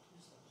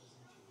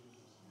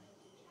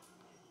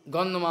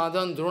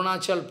 Gandhamadan,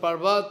 Dronachal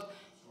Parvat,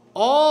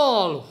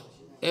 all,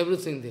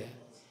 everything there.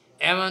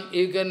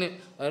 Even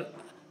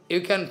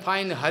you can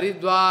find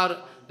Haridwar,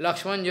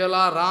 Lakshman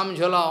Jala, Ram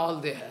Jala, all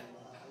there.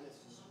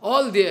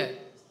 All there.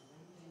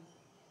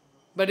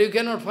 But you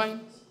cannot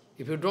find,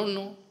 if you don't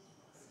know.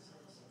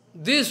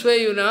 This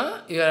way, you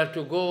have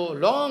to go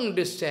long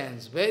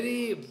distance,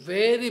 very,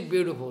 very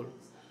beautiful.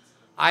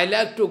 I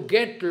like to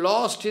get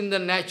lost in the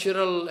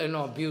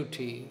natural,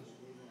 beauty.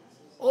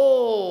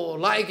 Oh,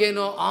 like,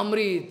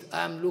 Amrit,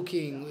 I am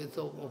looking with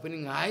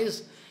opening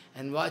eyes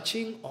and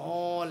watching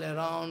all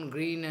around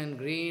green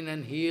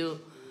and hill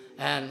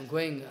and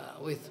going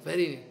with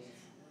very,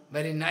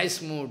 very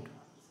nice mood.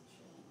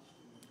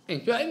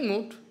 Enjoying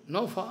mood,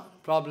 no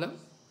problem.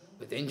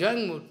 With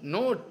enjoying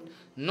mood,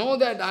 know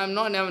that I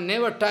am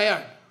never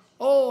tired.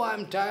 Oh, I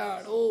am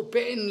tired. Oh,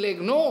 pain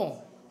leg.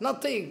 No,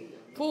 nothing.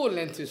 Full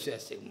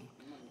enthusiastic mood.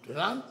 To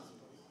run.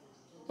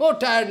 No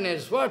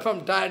tiredness. What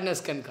from tiredness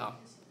can come?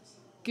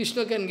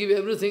 Krishna can give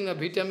everything, a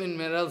vitamin,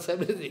 minerals,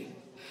 everything.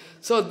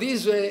 So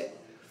this way,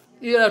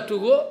 you have to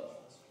go.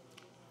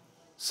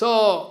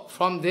 So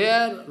from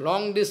there,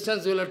 long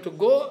distance you will have to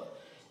go.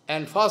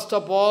 And first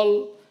of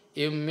all,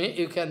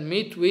 you can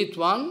meet with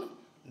one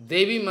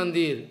Devi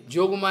Mandir,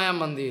 Jogamaya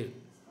Mandir.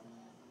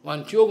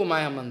 One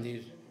Jogamaya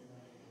Mandir.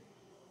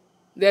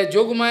 There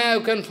Jogamaya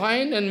you can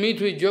find and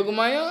meet with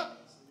Jogamaya,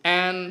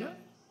 and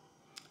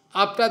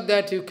after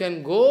that you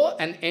can go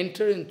and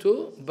enter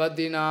into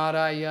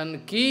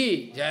Badrinarayan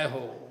Ki Jai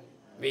Ho.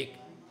 Big.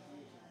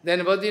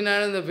 Then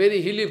Badrinarayan, the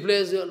very hilly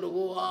place, you have to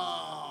go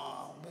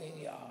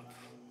very off.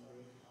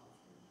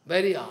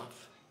 Very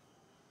off.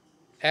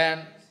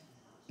 And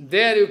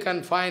there you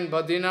can find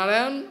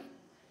Badrinarayan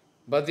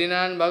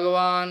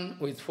Bhagavan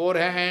with 4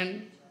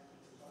 hands,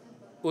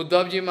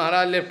 Uddhavji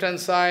Maharaj left hand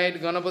side,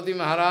 Ganapati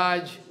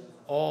Maharaj,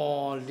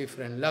 all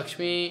different,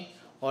 Lakshmi,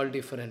 all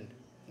different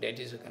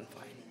deities you can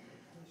find.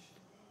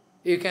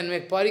 You can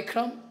make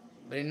Parikrama,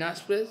 very nice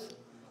place.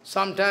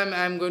 Sometime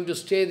I am going to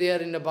stay there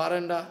in the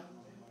Baranda.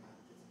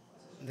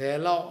 They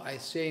allow, I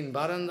stay in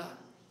Baranda.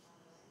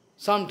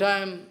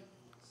 Sometime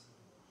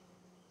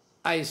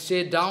I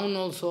stay down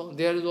also,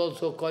 there is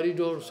also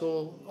corridor,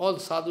 so all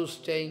sadhus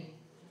staying.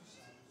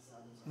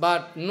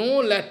 But no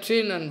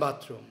latrine and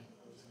bathroom.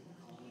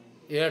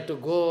 You have to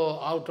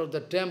go out of the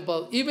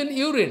temple, even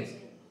urine.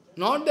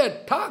 Not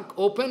there, tuck,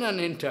 open and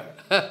enter.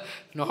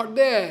 Not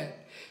there.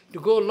 To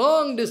go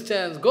long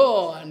distance,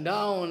 go and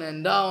down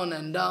and down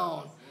and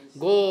down.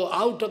 Go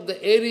out of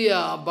the area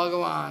of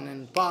Bhagavan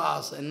and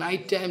pass. At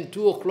night time,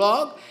 2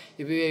 o'clock,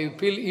 if you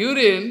feel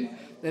urine,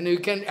 then you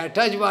can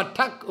attach but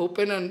tuck,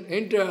 open and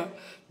enter.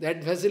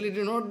 That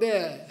facility not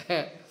there.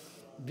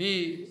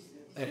 Be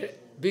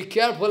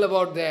careful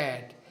about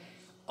that.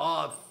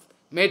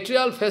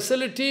 Material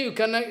facility you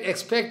cannot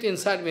expect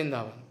inside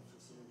Vrindavan.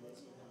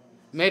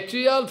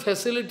 Material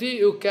facility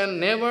you can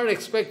never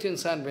expect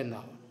inside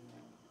Vrindavan.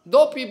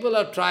 Though people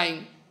are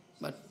trying,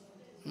 but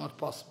not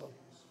possible.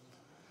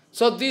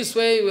 So this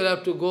way you will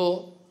have to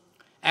go.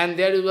 And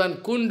there is one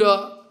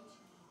kunda,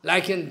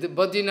 like in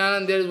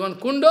Badrinaran there is one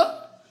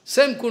kunda,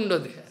 same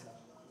kunda there.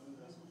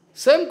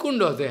 Same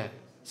kunda there.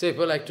 So if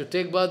you like to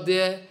take bath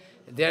there,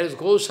 there is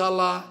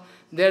Goshala,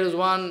 there is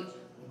one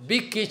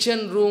big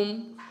kitchen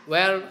room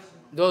where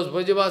those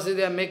Brajavasis,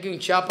 they are making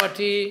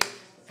chapati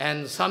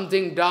and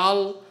something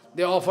dal,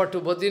 they offer to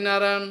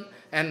Badrinaran,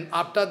 and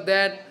after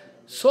that,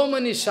 so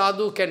many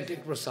sadhu can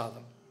take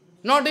prasadam.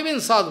 Not even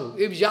sadhu,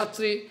 if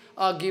yatri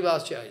or give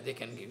us chai, they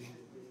can give you.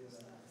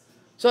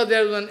 So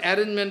there is an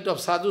arrangement of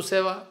sadhu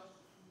seva.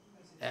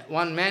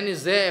 One man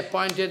is there,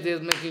 appointed, they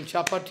is making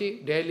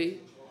chapati daily.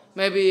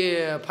 Maybe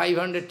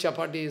 500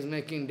 chapati is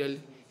making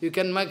daily. You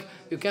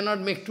cannot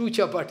make 2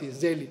 chapatis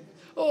daily.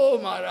 Oh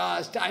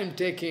Maharaj, time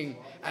taking,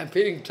 I am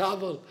feeling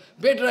trouble.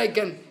 Better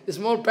it's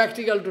more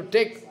practical to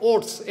take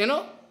oats,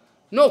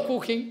 no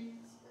cooking.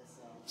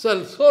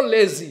 So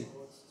lazy.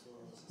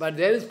 But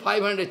there is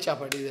 500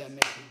 chapatis they are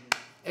making.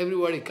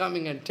 Everybody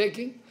coming and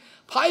taking.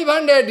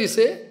 500, you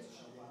say?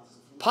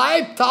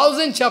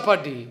 5,000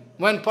 chapati.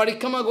 When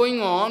Parikrama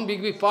going on,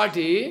 big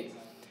party,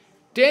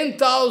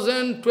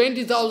 10,000,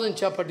 20,000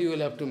 chapati you will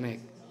have to make.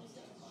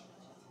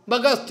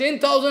 Because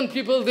 10,000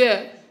 people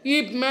there,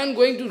 if man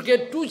going to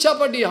get 2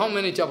 chapati, how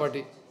many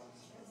chapati?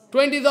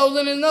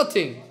 20,000 is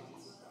nothing.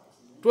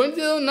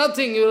 20,000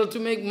 nothing, you have to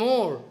make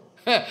more.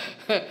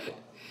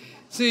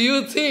 So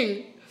you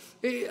think,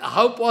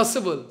 how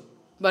possible?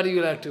 But you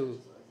will have to.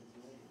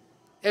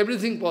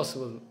 Everything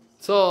possible.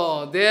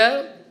 So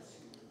there,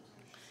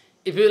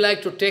 if you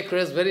like to take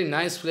rest, very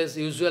nice place,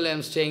 usually I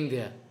am staying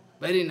there.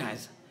 Very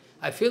nice.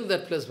 I feel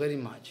that place very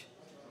much.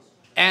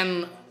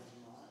 And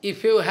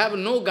if you have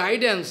no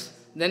guidance,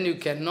 then you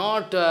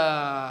cannot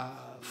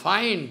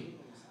find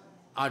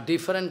a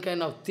different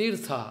kind of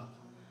tirtha.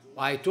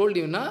 I told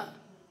you, na?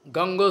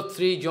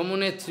 Gangotri,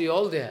 Jamunetri,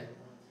 all there.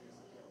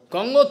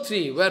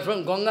 Gangotri, where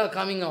from Ganga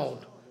coming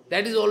out,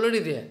 that is already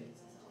there.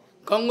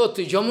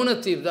 Gangotri,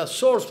 Jamunetri, the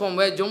source from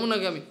where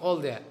Jamuna coming, all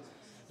there.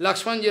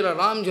 Lakshmanjala,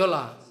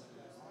 Ramjala,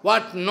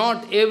 what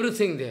not,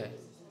 everything there.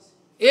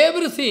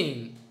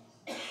 Everything.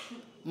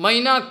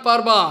 Mainak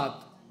Parvat,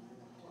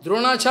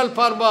 Dronachal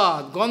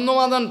Parvat,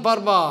 Gandhamadan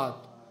Parvat.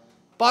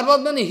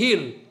 Parvat means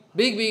hill,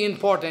 big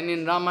important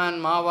in Ramayana,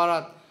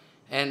 Mahabharata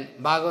and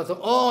Bhagavata,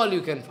 all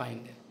you can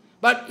find there.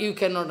 But you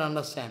cannot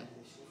understand.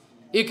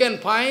 You can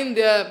find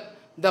there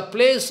the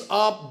place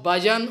of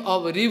bhajan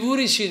of Ribhu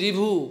Rishi,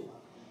 Ribhu.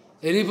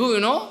 Ribhu, you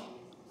know?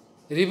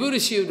 Ribhu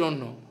Rishi, you don't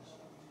know.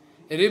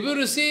 Ribhu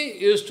Rishi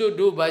used to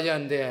do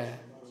bhajan there.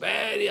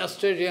 Very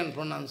Australian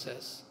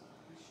pronounces.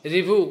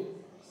 Ribhu,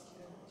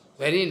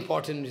 very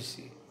important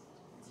Rishi.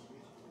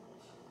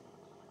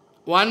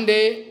 One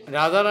day,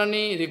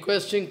 Radharani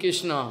requesting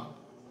Krishna,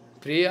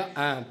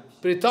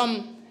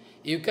 Pritham,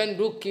 you can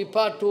do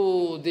kipa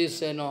to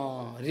this,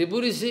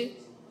 Ribhu Rishi.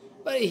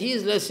 But he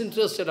is less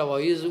interested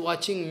about it. He is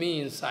watching me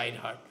inside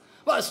her.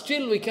 But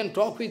still we can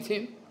talk with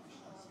him.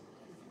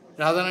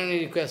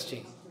 Radharani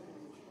requesting.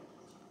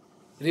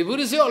 Ribhu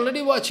Rishi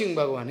already watching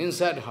Bhagavan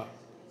inside her.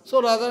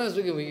 So Radharani is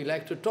speaking, we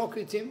like to talk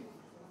with him.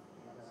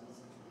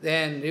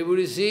 Then Ribhu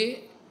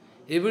Rishi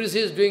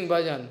is doing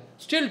bhajan.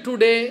 Still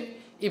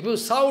today, if you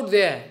shout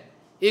there,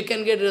 you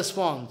can get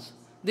response.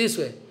 This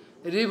way.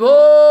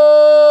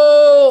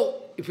 Ribho!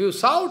 If you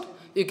shout,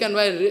 you can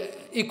buy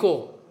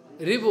echo.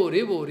 Ribhu,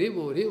 Ribhu,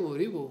 Ribhu, Ribhu,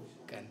 Ribhu.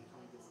 Can.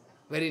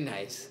 Very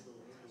nice.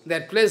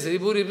 That place,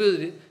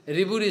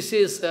 Ribhu Rishi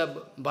is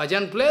a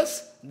bhajan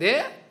place,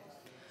 there.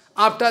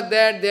 After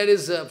that, there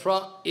is,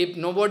 if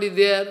nobody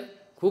there,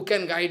 who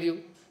can guide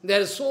you?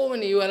 There are so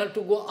many, you have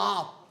to go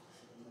up.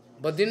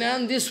 But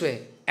then this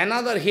way,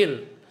 another hill.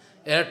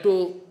 You have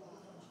to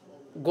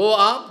go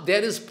up,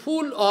 there is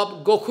full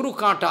of Gokhru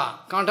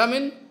Kanta. Kanta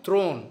means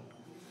throne.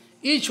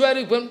 Each where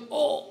you can,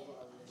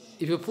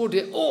 if you put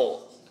it,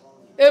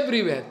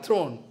 everywhere,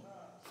 throne.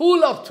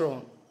 Full of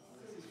throne.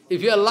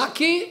 If you are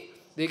lucky,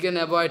 they can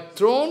avoid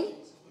throne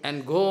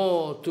and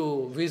go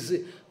to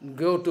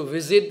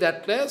visit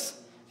that place,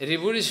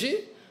 Ribhu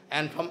Rishi,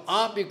 and from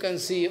up you can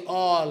see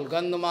all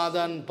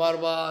Gandhamadan,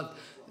 Parvat,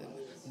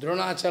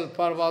 Dronachal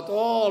Parvat,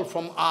 all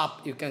from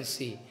up you can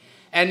see.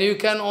 And you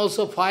can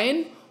also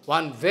find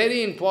one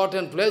very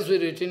important place we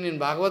written in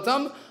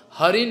Bhagavatam,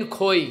 Harin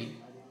Khoi.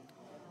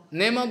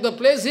 Name of the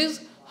place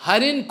is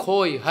Harin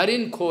Khoi,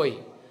 Harin Khoi.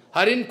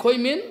 Harin Khoi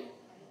means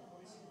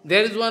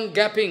there is one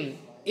gapping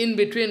in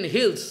between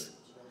hills.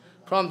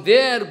 From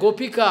there,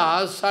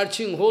 Gopikas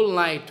searching whole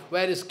night.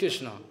 Where is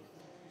Krishna?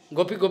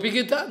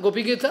 Gopigita?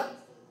 Gopigita?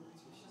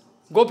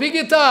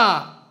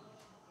 Gopigita!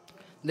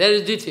 There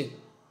is Diti.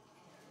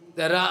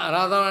 The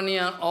Radharani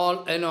and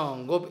all,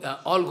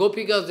 all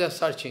Gopikas they are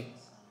searching.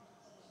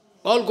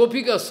 All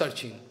Gopikas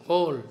searching,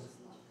 whole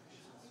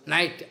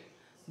night.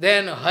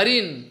 Then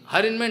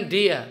Harin meant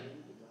deer.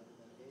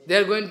 They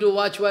are going to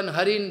watch one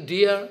Harin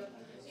deer.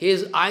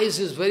 His eyes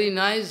is very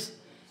nice,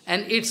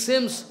 and it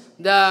seems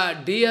the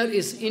deer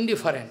is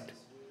indifferent.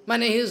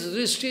 His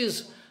wrist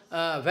is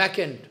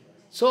vacant.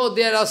 So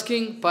they are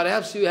asking,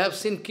 perhaps you have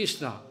seen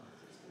Krishna.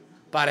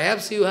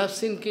 Perhaps you have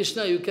seen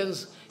Krishna. You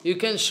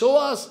can show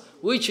us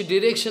which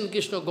direction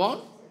Krishna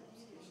gone.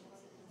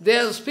 They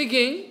are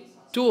speaking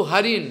to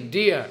Harin,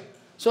 deer.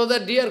 So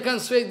that deer can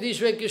say,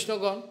 this way Krishna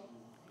gone.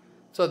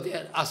 So they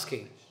are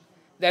asking.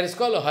 That is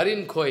called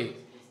Harin Khoi.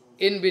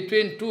 In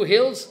between two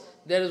hills,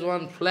 there is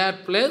one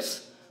flat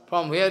place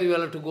from where you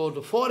have to go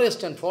to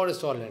forest and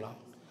forest all around.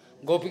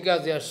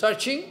 Gopikas, they are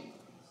searching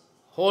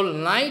whole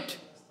night.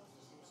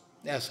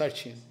 They are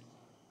searching.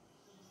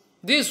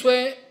 This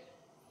way,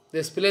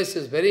 this place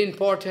is very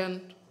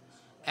important,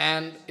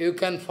 and you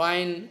can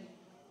find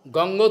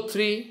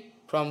Gangotri,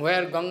 from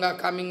where Ganga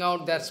coming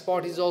out, that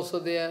spot is also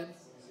there.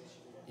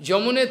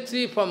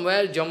 Jamunetri, from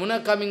where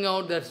Jamuna coming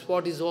out, that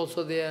spot is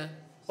also there,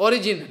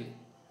 originally.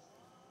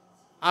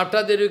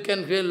 After that you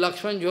can feel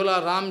Lakshman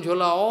Jhola, Ram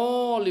Jhola,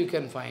 all you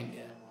can find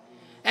there.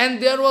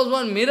 And there was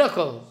one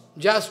miracle,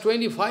 just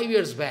 25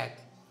 years back.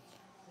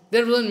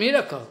 There was a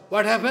miracle.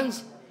 What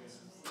happens?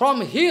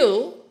 From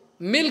hill,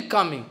 milk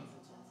coming.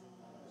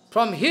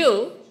 From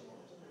hill,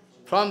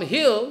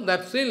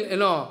 that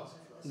hill,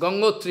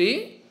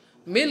 Gangotri,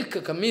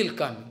 milk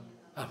coming.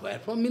 Where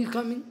from milk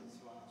coming?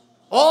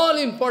 All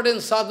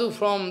important sadhu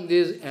from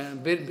this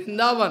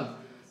Vrindavan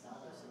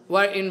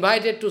were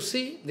invited to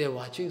see. They are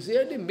watching,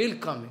 see the milk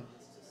coming.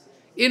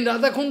 In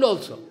Radhakund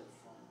also,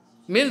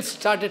 milk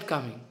started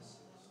coming.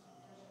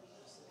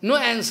 No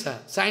answer.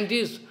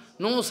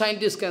 No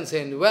scientist can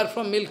say where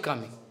from milk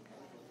coming.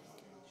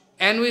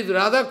 And with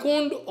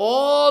Radhakund,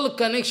 all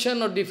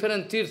connection of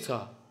different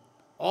tirtha,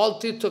 all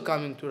tirtha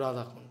coming to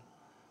Radhakund.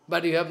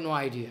 But you have no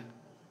idea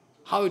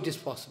how it is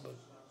possible.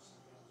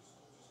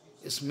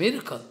 It's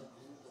miracle.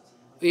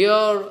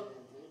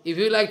 If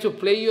you like to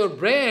play your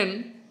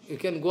brain, you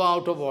can go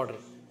out of order.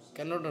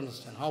 Cannot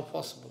understand how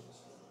possible.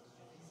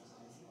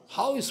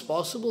 How is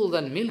possible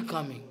that milk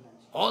coming?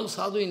 All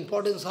sadhu,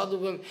 important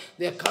sadhu,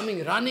 they are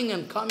coming, running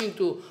and coming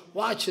to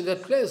watch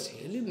that place.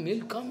 Really,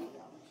 milk coming?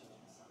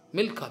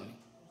 Milk coming.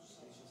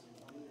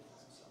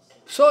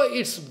 So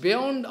it's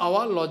beyond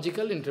our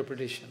logical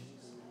interpretation.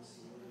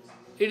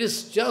 It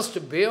is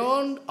just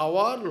beyond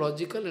our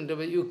logical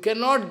interpretation. You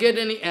cannot get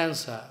any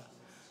answer.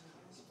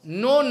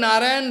 No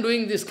Narayan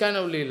doing this kind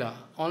of lila,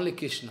 only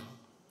Krishna.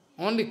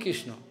 Only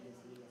Krishna.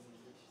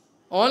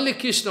 Only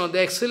Krishna,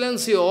 the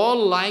excellency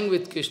all lying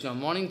with Krishna.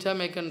 Morning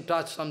time I can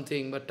touch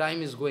something, but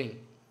time is going.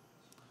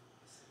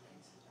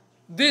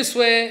 This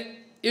way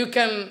you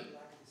can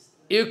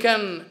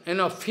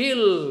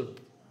feel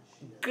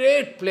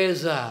great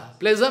pleasure.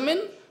 Pleasure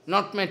means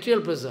not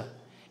material pleasure,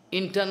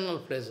 internal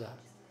pleasure.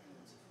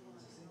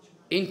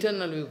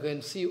 Internal you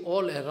can see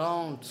all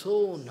around,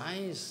 so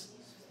nice.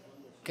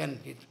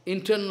 Can be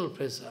internal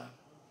pleasure.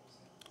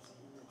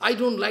 I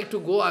don't like to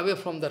go away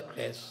from that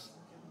place.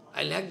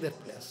 I like that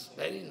place.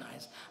 Very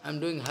nice. I'm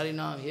doing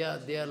Harinam here,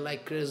 they are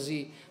like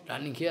crazy,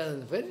 running here,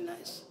 very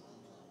nice.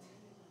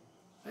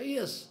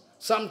 Yes.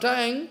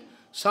 Sometime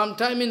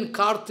in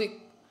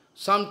Kartik,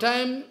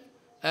 sometime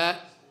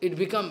it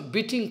become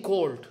beating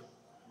cold.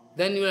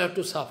 Then you will have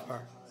to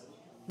suffer.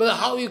 But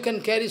how you can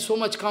carry so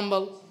much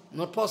kambal?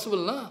 Not possible,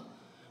 no?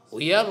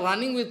 We are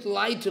running with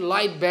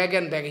light bag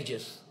and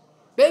baggages.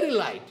 Very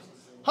light.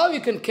 How you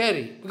can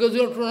carry? Because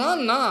you have to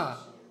run, na?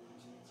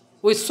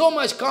 With so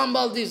much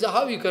kambal, this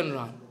how you can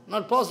run?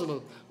 Not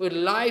possible. With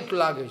light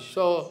luggage.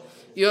 So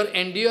your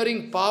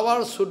enduring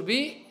power should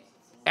be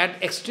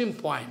at extreme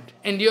point.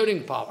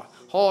 Enduring power.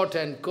 Hot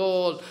and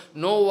cold,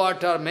 no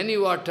water, many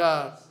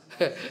water.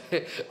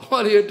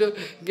 Or you have to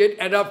get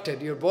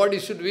adapted. Your body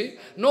should be,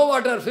 no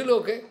water, feel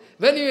okay.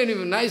 When you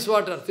have nice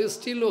water, feel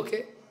still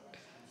okay.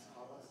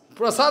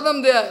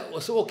 Prasadam there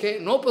was okay,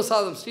 no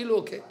prasadam, still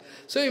okay.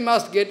 So you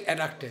must get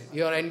adapted.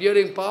 Your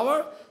enduring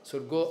power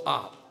should go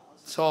up.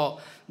 So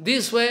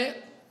this way,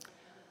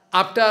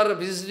 after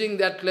visiting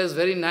that place,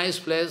 very nice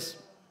place,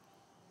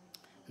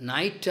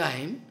 night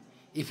time,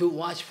 if you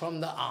watch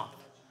from the up,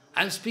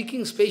 I am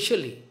speaking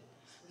specially,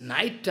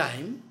 night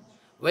time,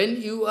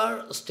 when you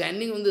are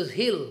standing on this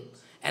hill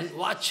and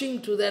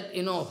watching to that,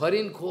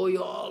 Harin Khoi,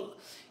 all,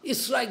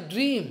 it's like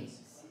dream,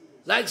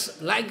 like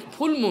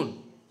full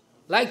moon,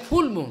 like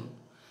full moon.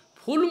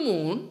 Full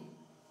moon,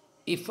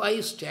 if I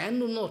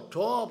stand on the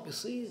top, you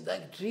see, it's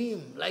like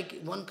dream, like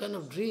one kind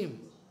of dream.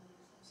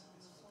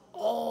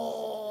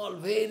 All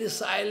very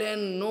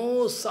silent,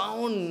 no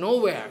sound,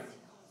 nowhere.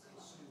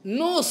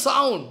 No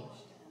sound.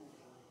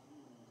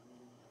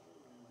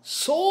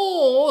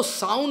 So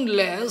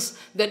soundless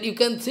that you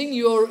can think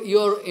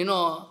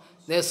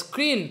the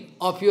screen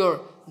of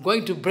your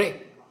going to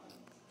break.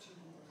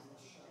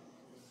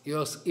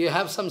 You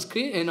have some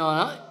screen,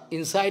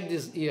 inside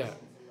this ear.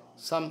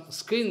 Some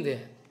screen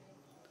there,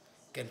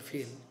 can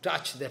feel,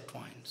 touch that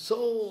point.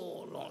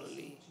 So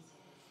lonely.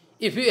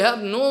 If you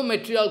have no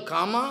material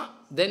karma,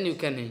 then you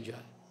can enjoy.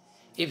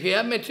 If you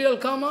have material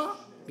karma,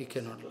 you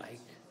cannot like.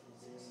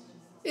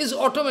 It's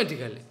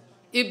automatically.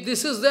 If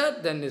this is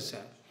there, then this is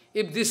there.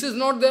 If this is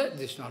not there,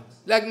 this is not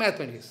there. Like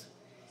mathematics.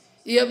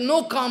 You have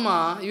no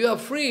karma, you are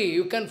free,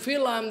 you can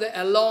feel I am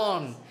the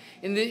alone.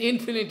 In the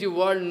infinity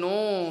world,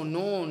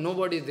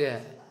 nobody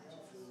there.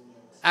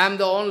 I am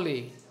the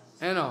only.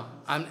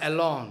 I'm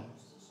alone.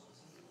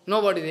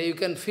 Nobody there. You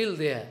can feel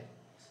there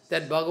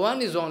that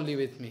Bhagavan is only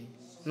with me.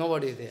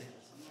 Nobody there.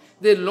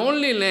 The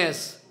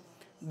loneliness,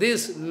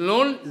 this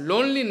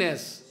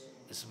loneliness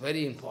It's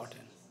very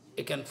important.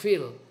 You can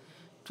feel.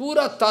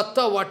 Pura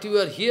tattva, what you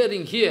are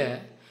hearing here,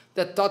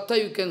 that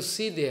tattva you can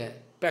see there,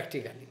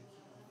 practically.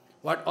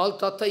 What all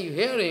tattva you are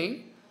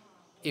hearing,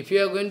 if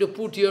you are going to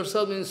put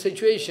yourself in a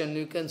situation,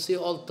 you can see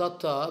all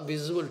tattva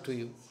visible to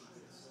you.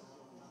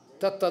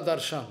 Tattva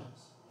darshan.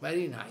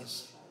 Very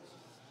nice.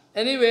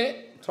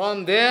 Anyway,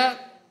 from there,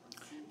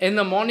 in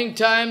the morning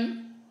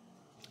time,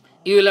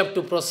 you will have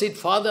to proceed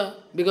further,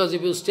 because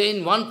if you stay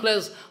in one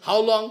place, how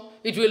long?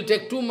 It will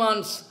take 2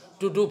 months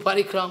to do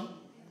parikrama.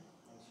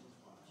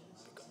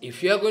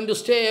 If you are going to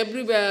stay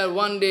everywhere,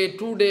 1 day,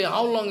 2 days,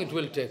 how long it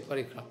will take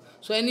parikrama?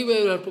 So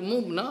anyway, you have to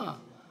move, na?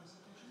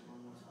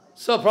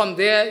 So from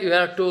there, you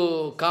have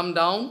to come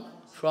down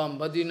from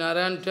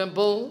Badrinaran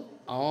temple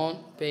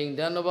on paying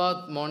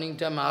Dhanavad, morning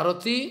time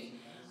Arati.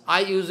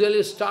 I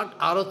usually start,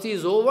 Arati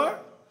is over,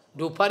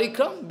 do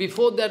parikram.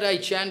 Before that I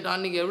chant,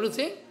 earning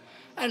everything.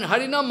 And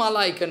Harinam Mala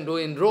I can do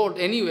in road,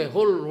 anyway,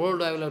 whole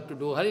road I will have to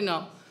do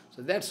Harinam.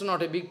 So that's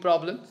not a big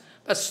problem.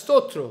 But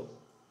Stotro,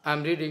 I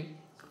am reading.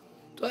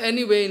 So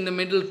anyway, in the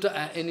middle,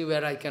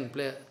 anywhere I can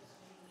play,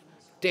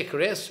 take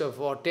rest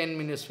for 10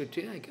 minutes,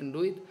 15, I can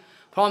do it.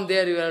 From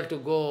there you have to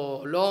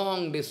go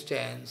long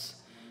distance,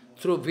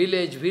 through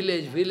village,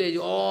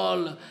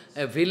 all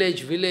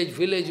village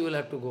you will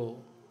have to go.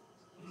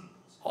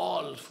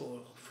 All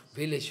for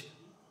village.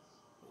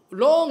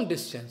 Long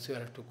distance you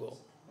have to go.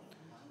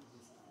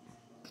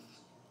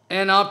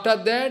 And after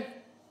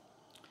that,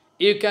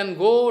 you can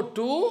go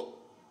to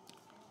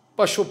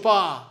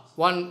Pashupa,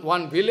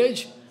 one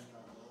village.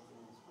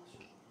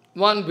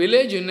 One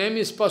village, your name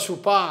is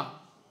Pashupa.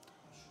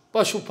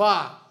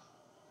 Pashupa,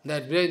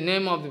 that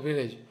name of the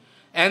village.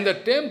 And the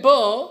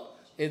temple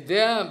is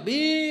there,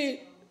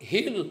 big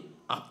hill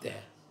up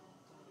there.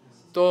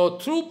 So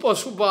through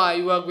Pashupa,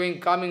 you are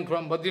coming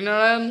from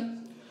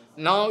Badrinaran.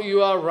 Now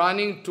you are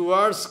running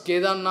towards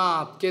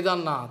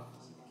Kedarnath.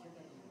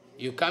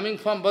 You coming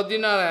from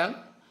Badrinaran.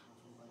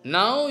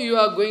 Now you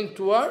are going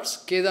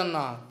towards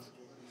Kedarnath.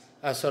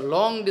 That's a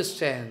long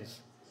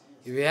distance.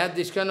 If you have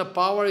this kind of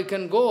power, you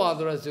can go,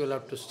 otherwise you will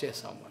have to stay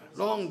somewhere.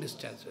 Long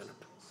distance you will have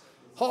to.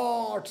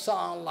 Hot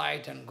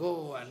sunlight and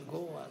go and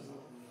go and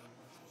go.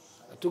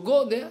 To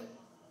go there.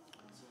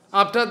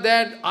 After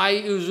that, I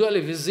usually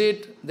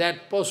visit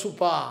that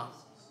Pashupati.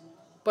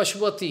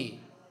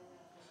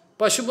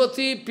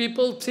 Pashupati,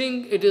 people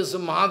think it is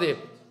Mahadev.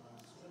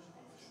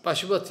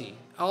 Pashupati.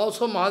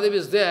 Also Mahadev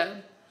is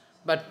there,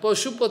 but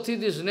Pashupati,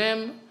 this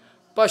name,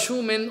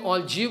 Pashu means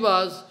all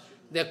jivas,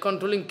 they are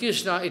controlling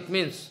Krishna, it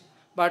means.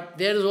 But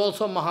there is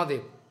also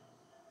Mahadev,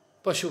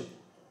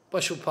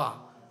 Pashupa,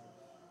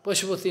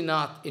 Pashupati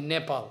Nath in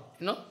Nepal.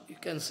 You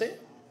can say.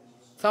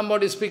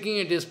 Somebody speaking,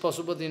 it is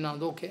Pashupati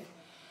Nath, okay.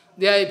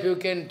 There if you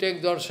can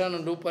take darshan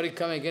and do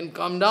parikrama, again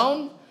come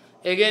down,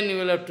 again you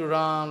will have to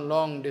run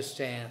long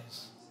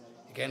distance.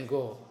 You can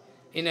go.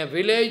 In a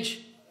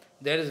village,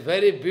 there is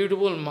very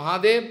beautiful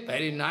Mahadev,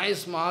 very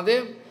nice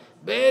Mahadev,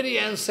 very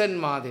ancient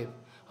Mahadev.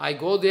 I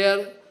go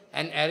there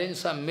and arrange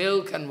some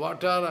milk and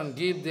water and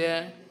give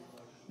there.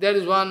 There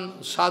is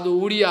one Sadhu,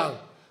 Uriya.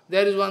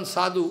 There is one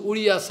Sadhu,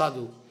 Uriya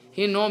Sadhu.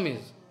 He knows me.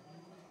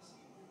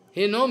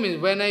 He knows me.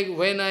 When I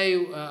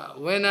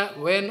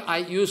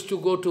used to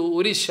go to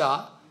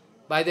Urisha,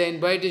 by the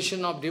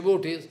invitation of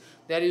devotees,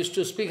 they used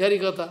to speak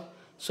Harikatha.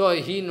 So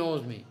he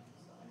knows me.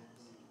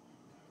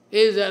 He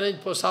is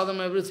arranged for sadham,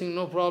 everything,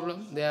 no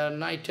problem. There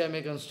night time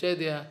I can stay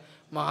there.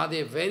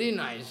 Mahadev, very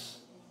nice.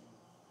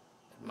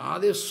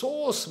 Mahadev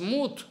so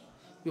smooth.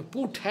 You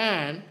put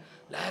hand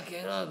like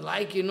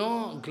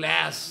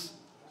glass.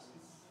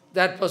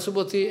 That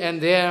Pasupati and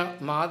there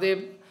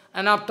Mahadev.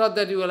 And after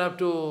that you will have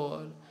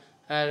to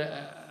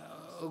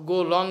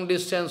go long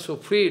distance to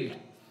field.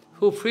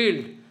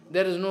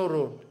 There is no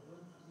road.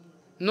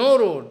 No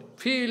road.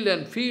 Field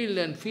and field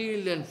and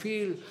field and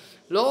field.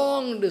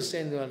 Long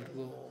distance you have to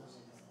go.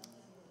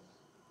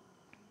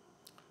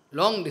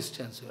 Long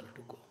distance you have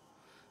to go.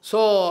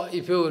 So,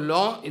 if you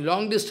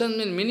long distance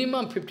means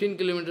minimum 15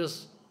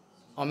 kilometers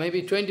or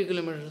maybe 20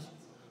 kilometers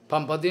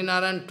from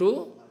Badrinaran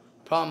to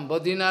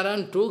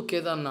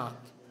Kedarnath.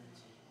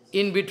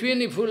 In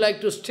between, if you like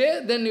to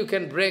stay, then you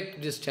can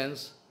break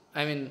distance.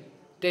 I mean,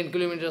 10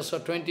 kilometers or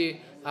 12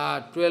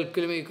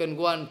 kilometers, you can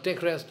go and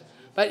take rest.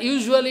 But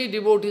usually,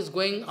 devotees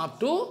going up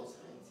to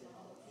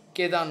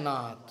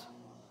Kedarnath.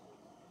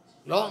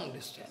 Long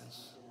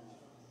distance.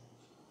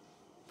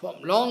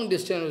 From long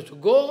distance to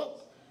go,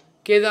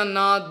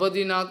 Kedarnath,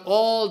 Badrinath,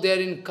 all there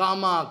in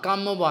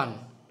Kamavan.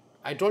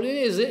 I told you,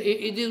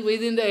 it is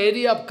within the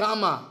area of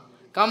Kama.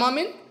 Kama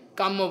means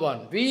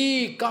Kamavan.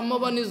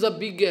 Kamavan is the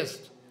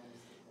biggest.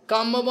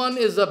 Kamavan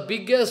is the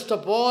biggest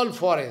of all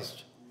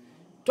forests.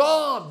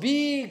 Top,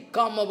 big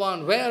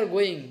Kamavan, where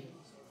going?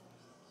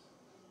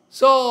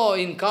 So,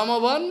 in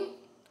Kamavan,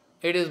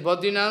 it is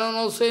Badrinath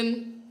also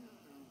in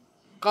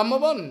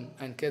Kamavan,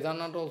 and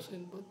Kedarnath also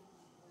in Badrinath.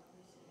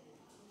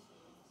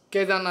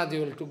 Kedarnath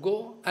you have to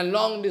go, and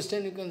long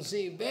distance you can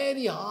see,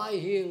 very high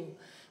hill.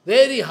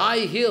 There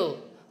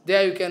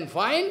you can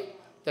find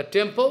the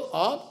temple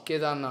of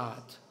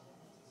Kedarnath.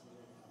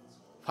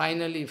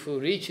 Finally, if you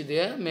reach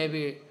there,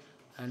 maybe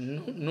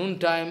noon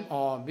time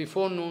or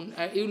before noon,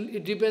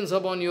 it depends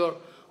upon your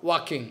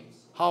walking,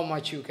 how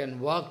much you can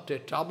walk to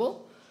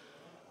trouble.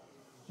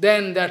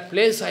 Then that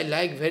place I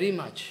like very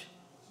much.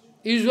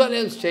 Usually I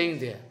am staying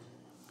there.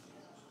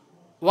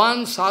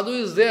 One sadhu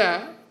is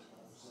there,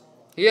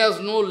 he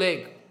has no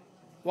leg,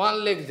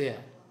 one leg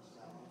there.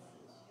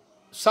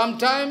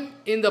 Sometime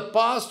in the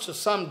past,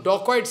 some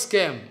dacoits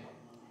came.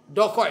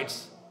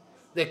 Dacoits.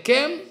 They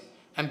came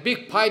and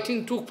big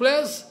fighting took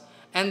place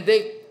and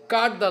they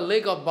cut the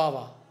leg of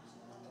Baba.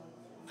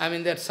 I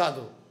mean that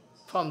sadhu.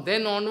 From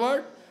then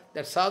onward,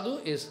 that sadhu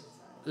is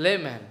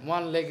layman.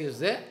 One leg is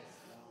there.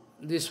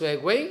 This way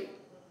going.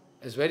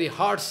 It's very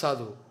hard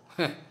sadhu.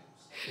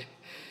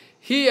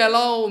 He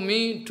allowed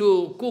me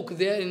to cook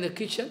there in the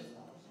kitchen.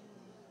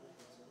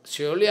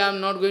 Surely I am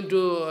not going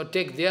to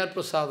take their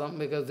prasadam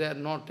because they are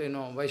not,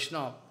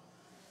 Vaishnava.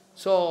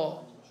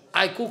 So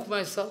I cook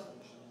myself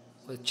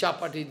with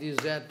chapati, this,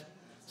 that.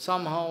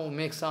 Somehow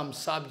make some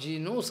sabji,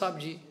 no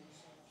sabji.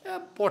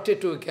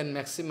 Potato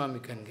maximum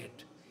you can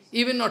get.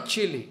 Even not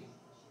chili.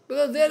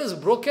 Because there is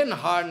broken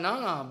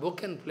heart,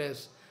 broken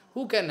place.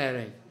 Who can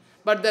arrange?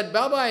 But that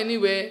Baba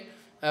anyway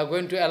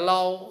going to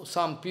allow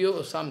some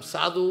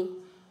sadhu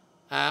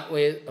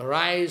with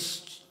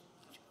rice,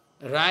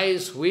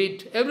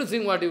 wheat,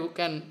 everything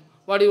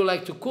what you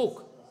like to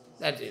cook,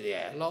 that they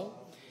allow.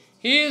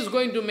 He is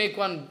going to make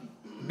one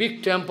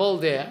big temple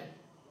there.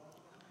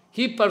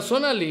 He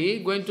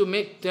personally going to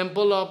make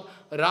temple of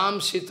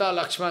Ram, Sita,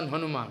 Lakshman,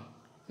 Hanuman.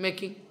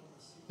 Making.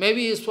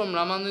 Maybe he is from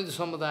Ramananda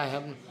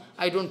Sampradaya.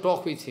 I don't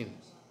talk with him.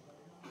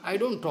 I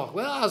don't talk.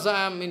 Well, as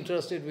I am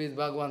interested with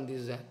Bhagavan,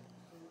 this, that.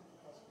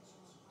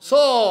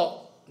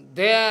 So,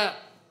 there,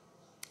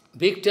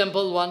 big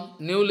temple one,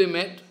 newly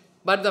made.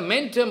 But the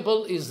main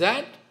temple is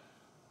that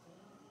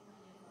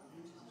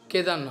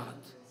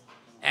Kedarnath.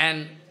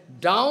 And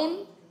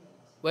down,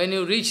 when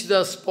you reach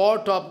the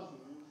spot of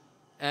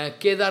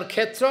Kedar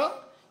Khetra,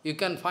 you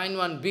can find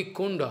one big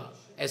kunda.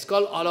 It's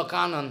called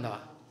Alokananda.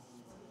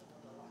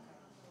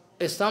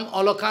 It's some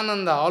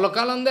Alokananda.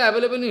 Alokananda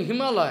available in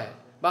Himalaya,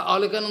 but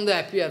Alokananda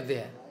appeared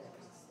there.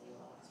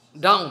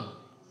 Down.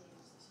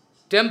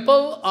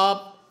 Temple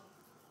of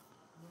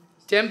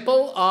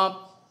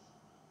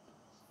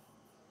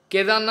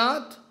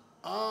Kedarnath.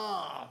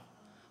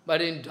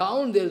 But in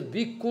down there is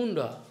big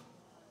kunda.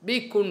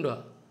 Big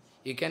kunda.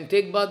 You can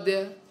take bath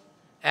there.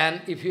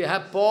 And if you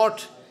have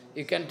pot,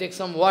 you can take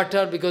some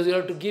water because you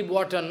have to give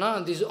water.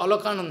 No? This is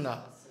Alokananda.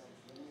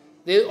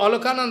 There is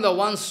Alokananda,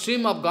 one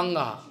stream of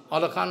Ganga,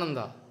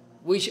 Alokananda,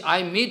 which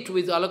I meet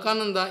with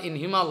Alokananda in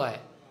Himalaya.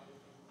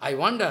 I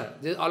wonder,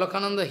 there is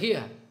Alokananda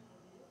here,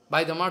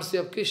 by the mercy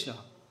of Krishna.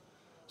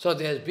 So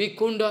there is big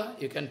kunda,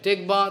 you can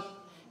take bath,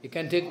 you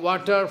can take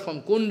water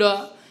from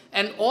kunda,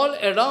 and all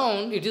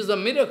around, it is a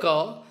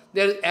miracle,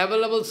 there is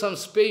available some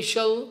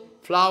special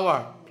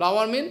flower.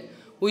 Flower means,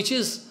 which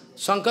is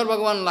Shankar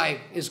Bhagavan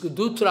like, is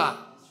Dutra.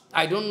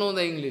 I don't know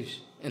the English,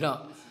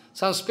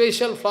 Some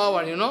special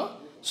flower,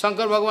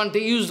 Shankar Bhagavan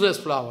take useless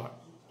flower.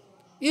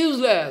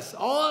 Useless,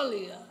 all,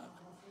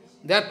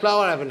 that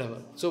flower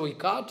available. So we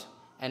cut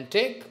and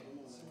take,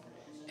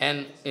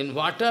 and in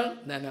water,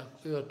 then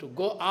you have to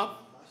go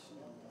up.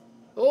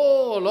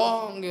 Oh,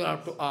 long you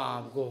have to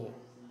go.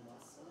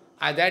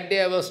 That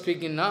day I was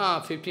speaking,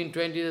 15,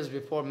 20 years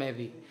before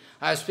maybe.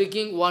 I was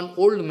speaking one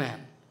old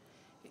man.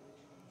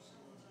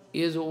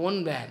 He is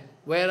one man.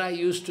 Where I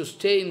used to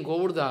stay in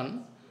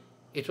Govardhan,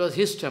 it was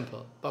his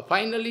temple. But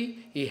finally,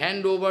 he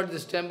handed over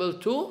this temple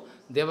to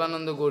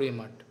Devananda Gauri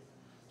Math.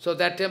 So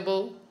that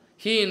temple,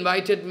 he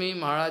invited me,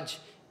 Maharaj,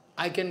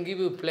 I can give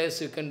you a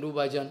place, you can do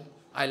bhajan.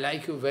 I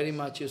like you very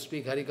much, you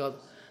speak Harikatha.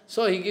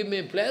 So he gave me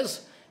a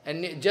place,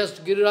 and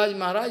just Giriraj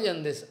Maharaj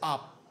and this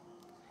up.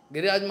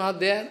 Giriraj Maharaj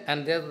there,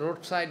 and there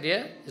roadside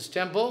there, his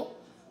temple.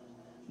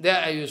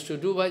 There I used to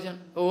do bhajan.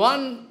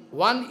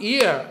 One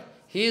year,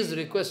 he is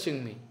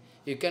requesting me,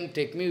 you can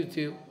take me with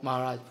you,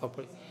 Maharaj,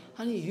 properly.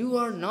 And you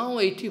are now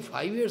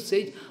 85 years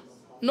age.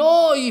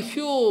 No, if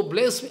you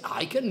bless me,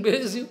 I can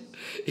bless you.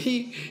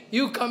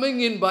 You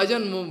coming in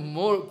bhajan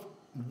more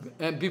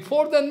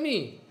before than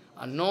me.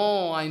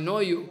 No, I know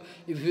you.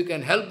 If you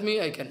can help me,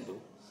 I can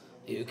do.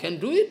 You can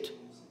do it.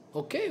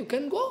 Okay, you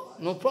can go.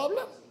 No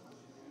problem.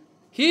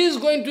 He is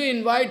going to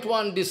invite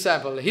one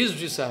disciple, his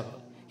disciple.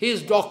 He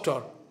is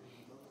doctor.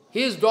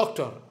 He is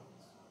doctor.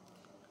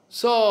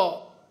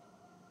 So,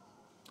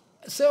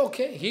 I say,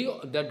 okay,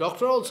 the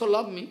doctor also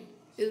loved me.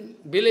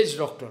 Village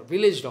doctor,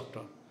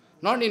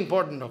 not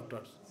important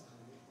doctors.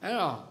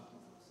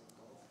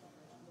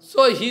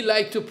 So he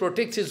liked to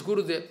protect his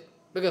Gurudev,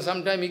 because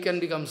sometimes he can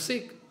become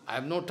sick. I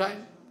have no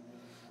time.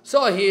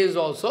 So he is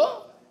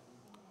also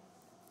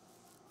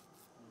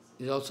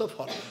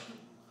following.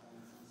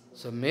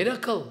 So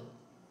miracle.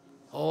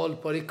 All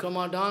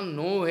parikrama done,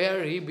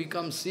 nowhere he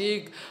becomes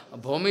sick,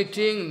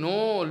 vomiting,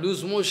 no,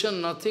 loose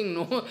motion, nothing,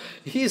 no.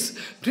 He is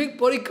doing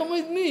parikrama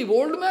with me,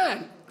 old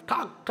man.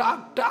 Tak,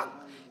 tak, tak.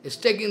 He's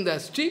taking the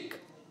stick,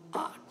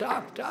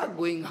 tak, tak,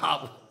 going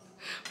up.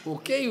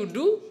 Okay, you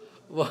do.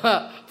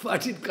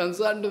 what it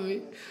concerned to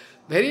me?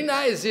 Very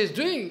nice, he is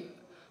doing.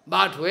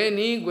 But when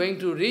he going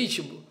to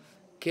reach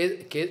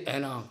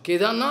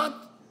Kedarnath,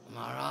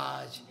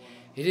 Maharaj,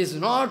 it is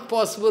not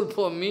possible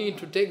for me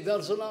to take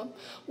darsana.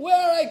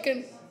 Where I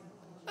can...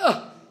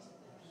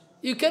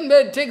 you can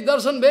take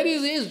darshan very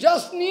easy, it's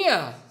just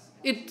near.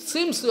 It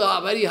seems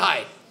very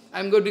high. I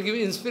am going to give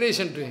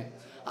inspiration to him.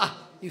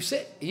 You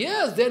say,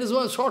 yes, there is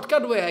one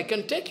shortcut way, I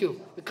can take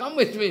you. Come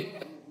with me.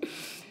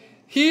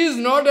 He is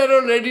not at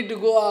all ready to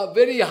go up,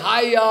 very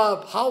high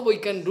up. How we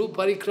can do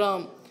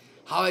Parikrama?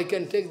 How I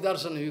can take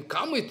darshan? You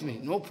come with me,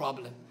 no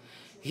problem.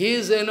 He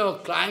is,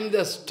 climbed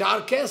the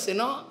staircase,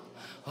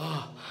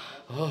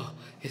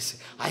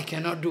 I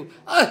cannot do.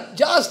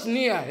 Just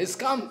near, he's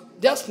come,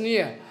 just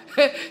near.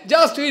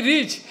 Just we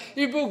reach.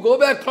 If you go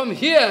back from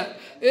here,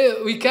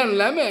 we can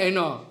lament,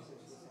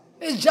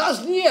 It's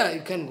just near,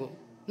 you can go.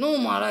 No,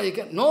 Maharaj,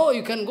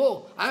 you can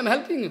go. I am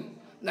helping you.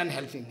 Then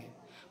helping him.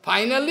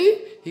 Finally,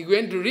 he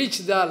going to reach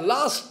the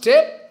last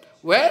step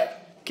where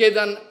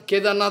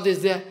Kedarnath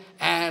is there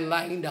and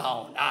lying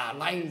down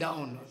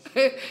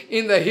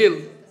in the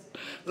hill.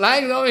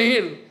 Lying down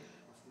hill.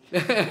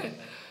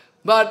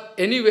 But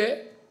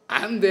anyway,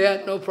 I am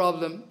there, no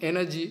problem,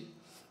 energy.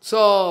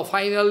 So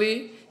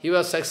finally, he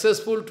was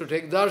successful to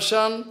take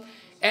darshan.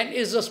 And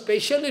it's a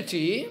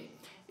speciality,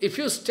 if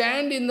you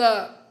stand in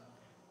the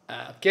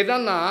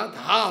Kedarnath,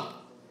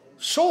 up,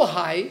 so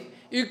high,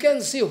 you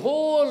can see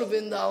whole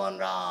Vrindavan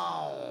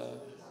round,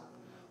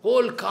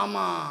 whole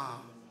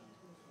Kama.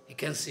 You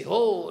can see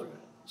whole,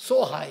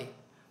 so high.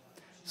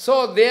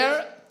 So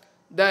there,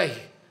 that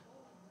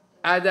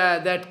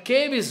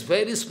cave is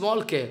very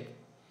small cave.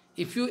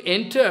 If you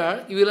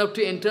enter, you will have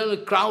to enter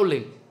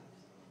crawling.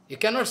 You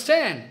cannot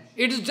stand.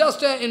 It is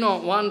just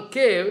one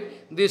cave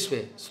this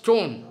way,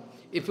 stone.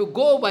 If you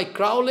go by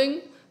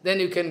crawling, then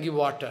you can give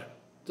water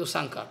to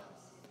Shankar.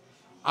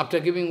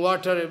 After giving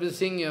water,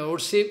 everything,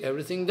 worship,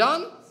 everything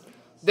done,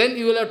 then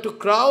you will have to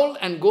crawl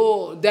and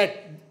go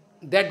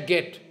that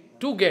gate,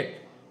 two gates.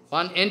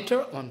 One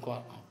enter, one go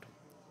out.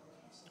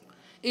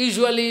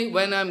 Usually,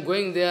 when I am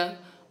going there,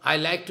 I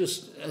like to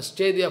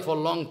stay there for a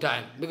long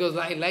time, because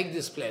I like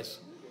this place.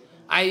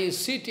 I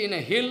sit in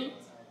a hill,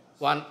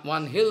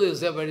 one hill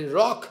is a very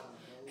rock,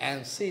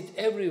 and sit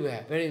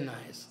everywhere, very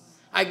nice.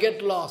 I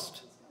get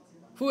lost.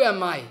 Who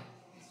am I?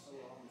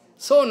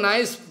 So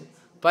nice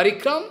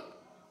Parikrama.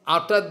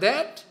 After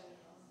that,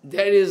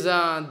 there is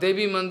a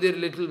Devi Mandir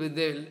little with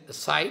the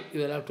side,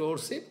 you will have to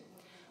worship.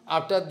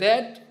 After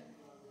that,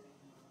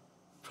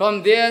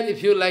 from there,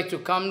 if you like to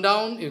come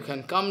down, you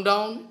can come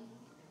down.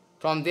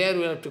 From there,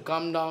 you have to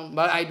come down.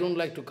 But I don't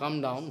like to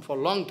come down. For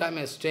a long time,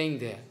 I am staying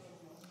there.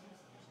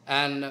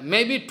 And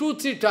maybe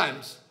 2-3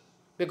 times.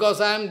 Because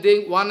I am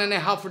doing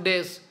 1.5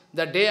 days.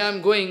 The day I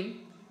am going,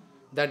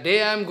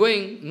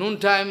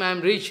 noontime I am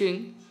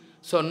reaching.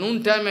 So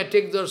noontime I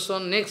take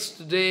darshan.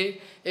 Next day,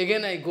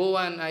 again I go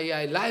and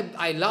I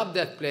love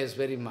that place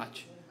very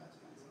much.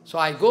 So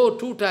I go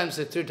 2 times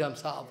or 3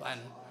 times up and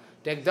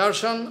take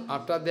darshan.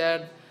 After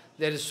that,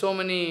 there is so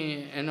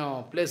many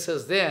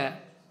places there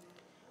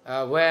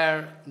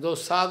where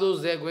those sadhus,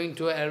 they are going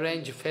to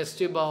arrange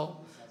festival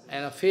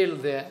and a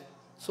field there.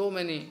 So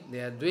many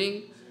they are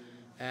doing.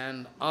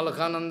 And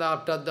Alakhananda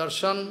after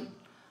darshan,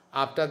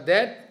 after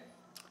that,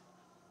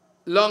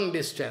 long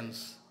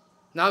distance.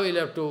 Now we'll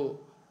have to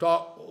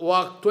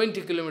walk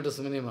 20 kilometers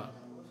minimum.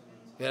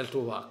 We have to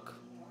walk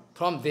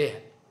from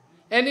there.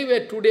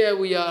 Anyway, today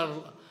we are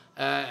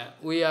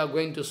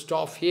going to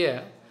stop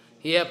here.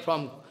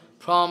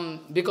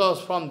 Because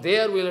from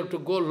there we'll have to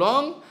go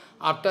long.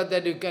 After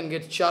that you can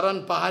get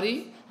Charan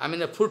Pahari,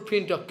 the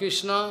footprint of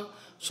Krishna,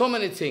 so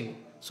many things.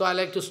 So I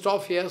like to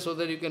stop here so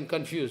that you can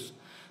confuse.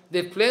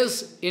 The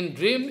place in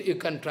dream you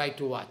can try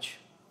to watch.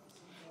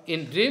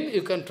 In dream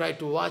you can try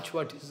to watch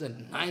what is a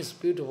nice,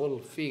 beautiful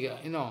figure,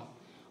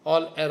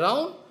 all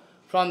around.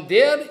 From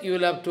there you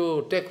will have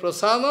to take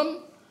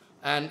prasadam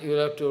and you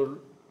will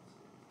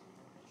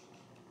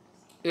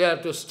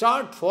have to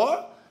start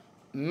for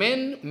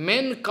main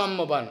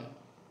Kammavan,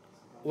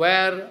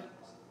 where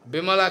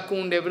Bimala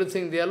Kund,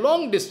 everything, they are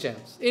long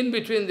distance. In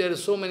between there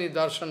is so many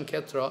darshan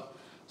khetra.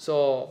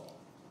 So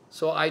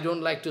I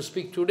don't like to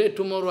speak today.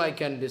 Tomorrow I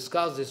can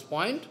discuss this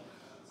point.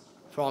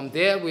 From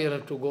there we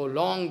have to go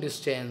long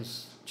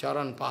distance.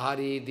 Charan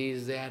Pahari,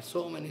 these, there,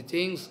 so many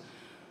things.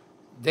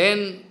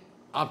 Then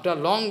after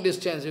long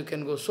distance you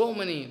can go so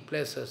many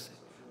places.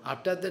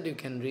 After that you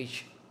can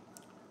reach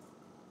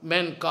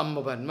main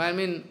Kammavan,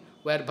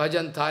 where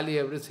bhajan thali,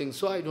 everything.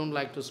 So I don't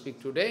like to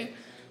speak today.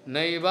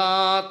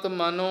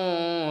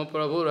 naivātmanaḥ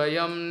prabhur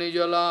ayaṁ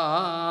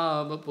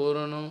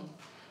nija-lābha-pūrṇo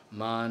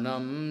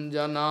mānaṁ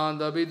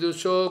janād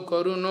aviduṣaḥ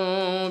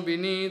karuṇo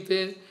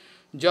vṛṇīte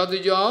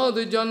jano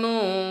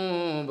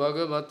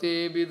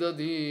bhagavate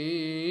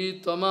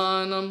vidadhīta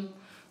mānaṁ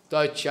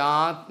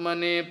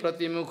cātmane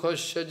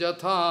prati-mukhasya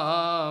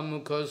yathā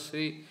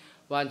mukha-śrīḥ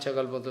vancha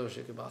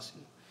kalpatarusya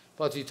kipasini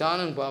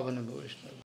patitanam pāvanam bhavishna.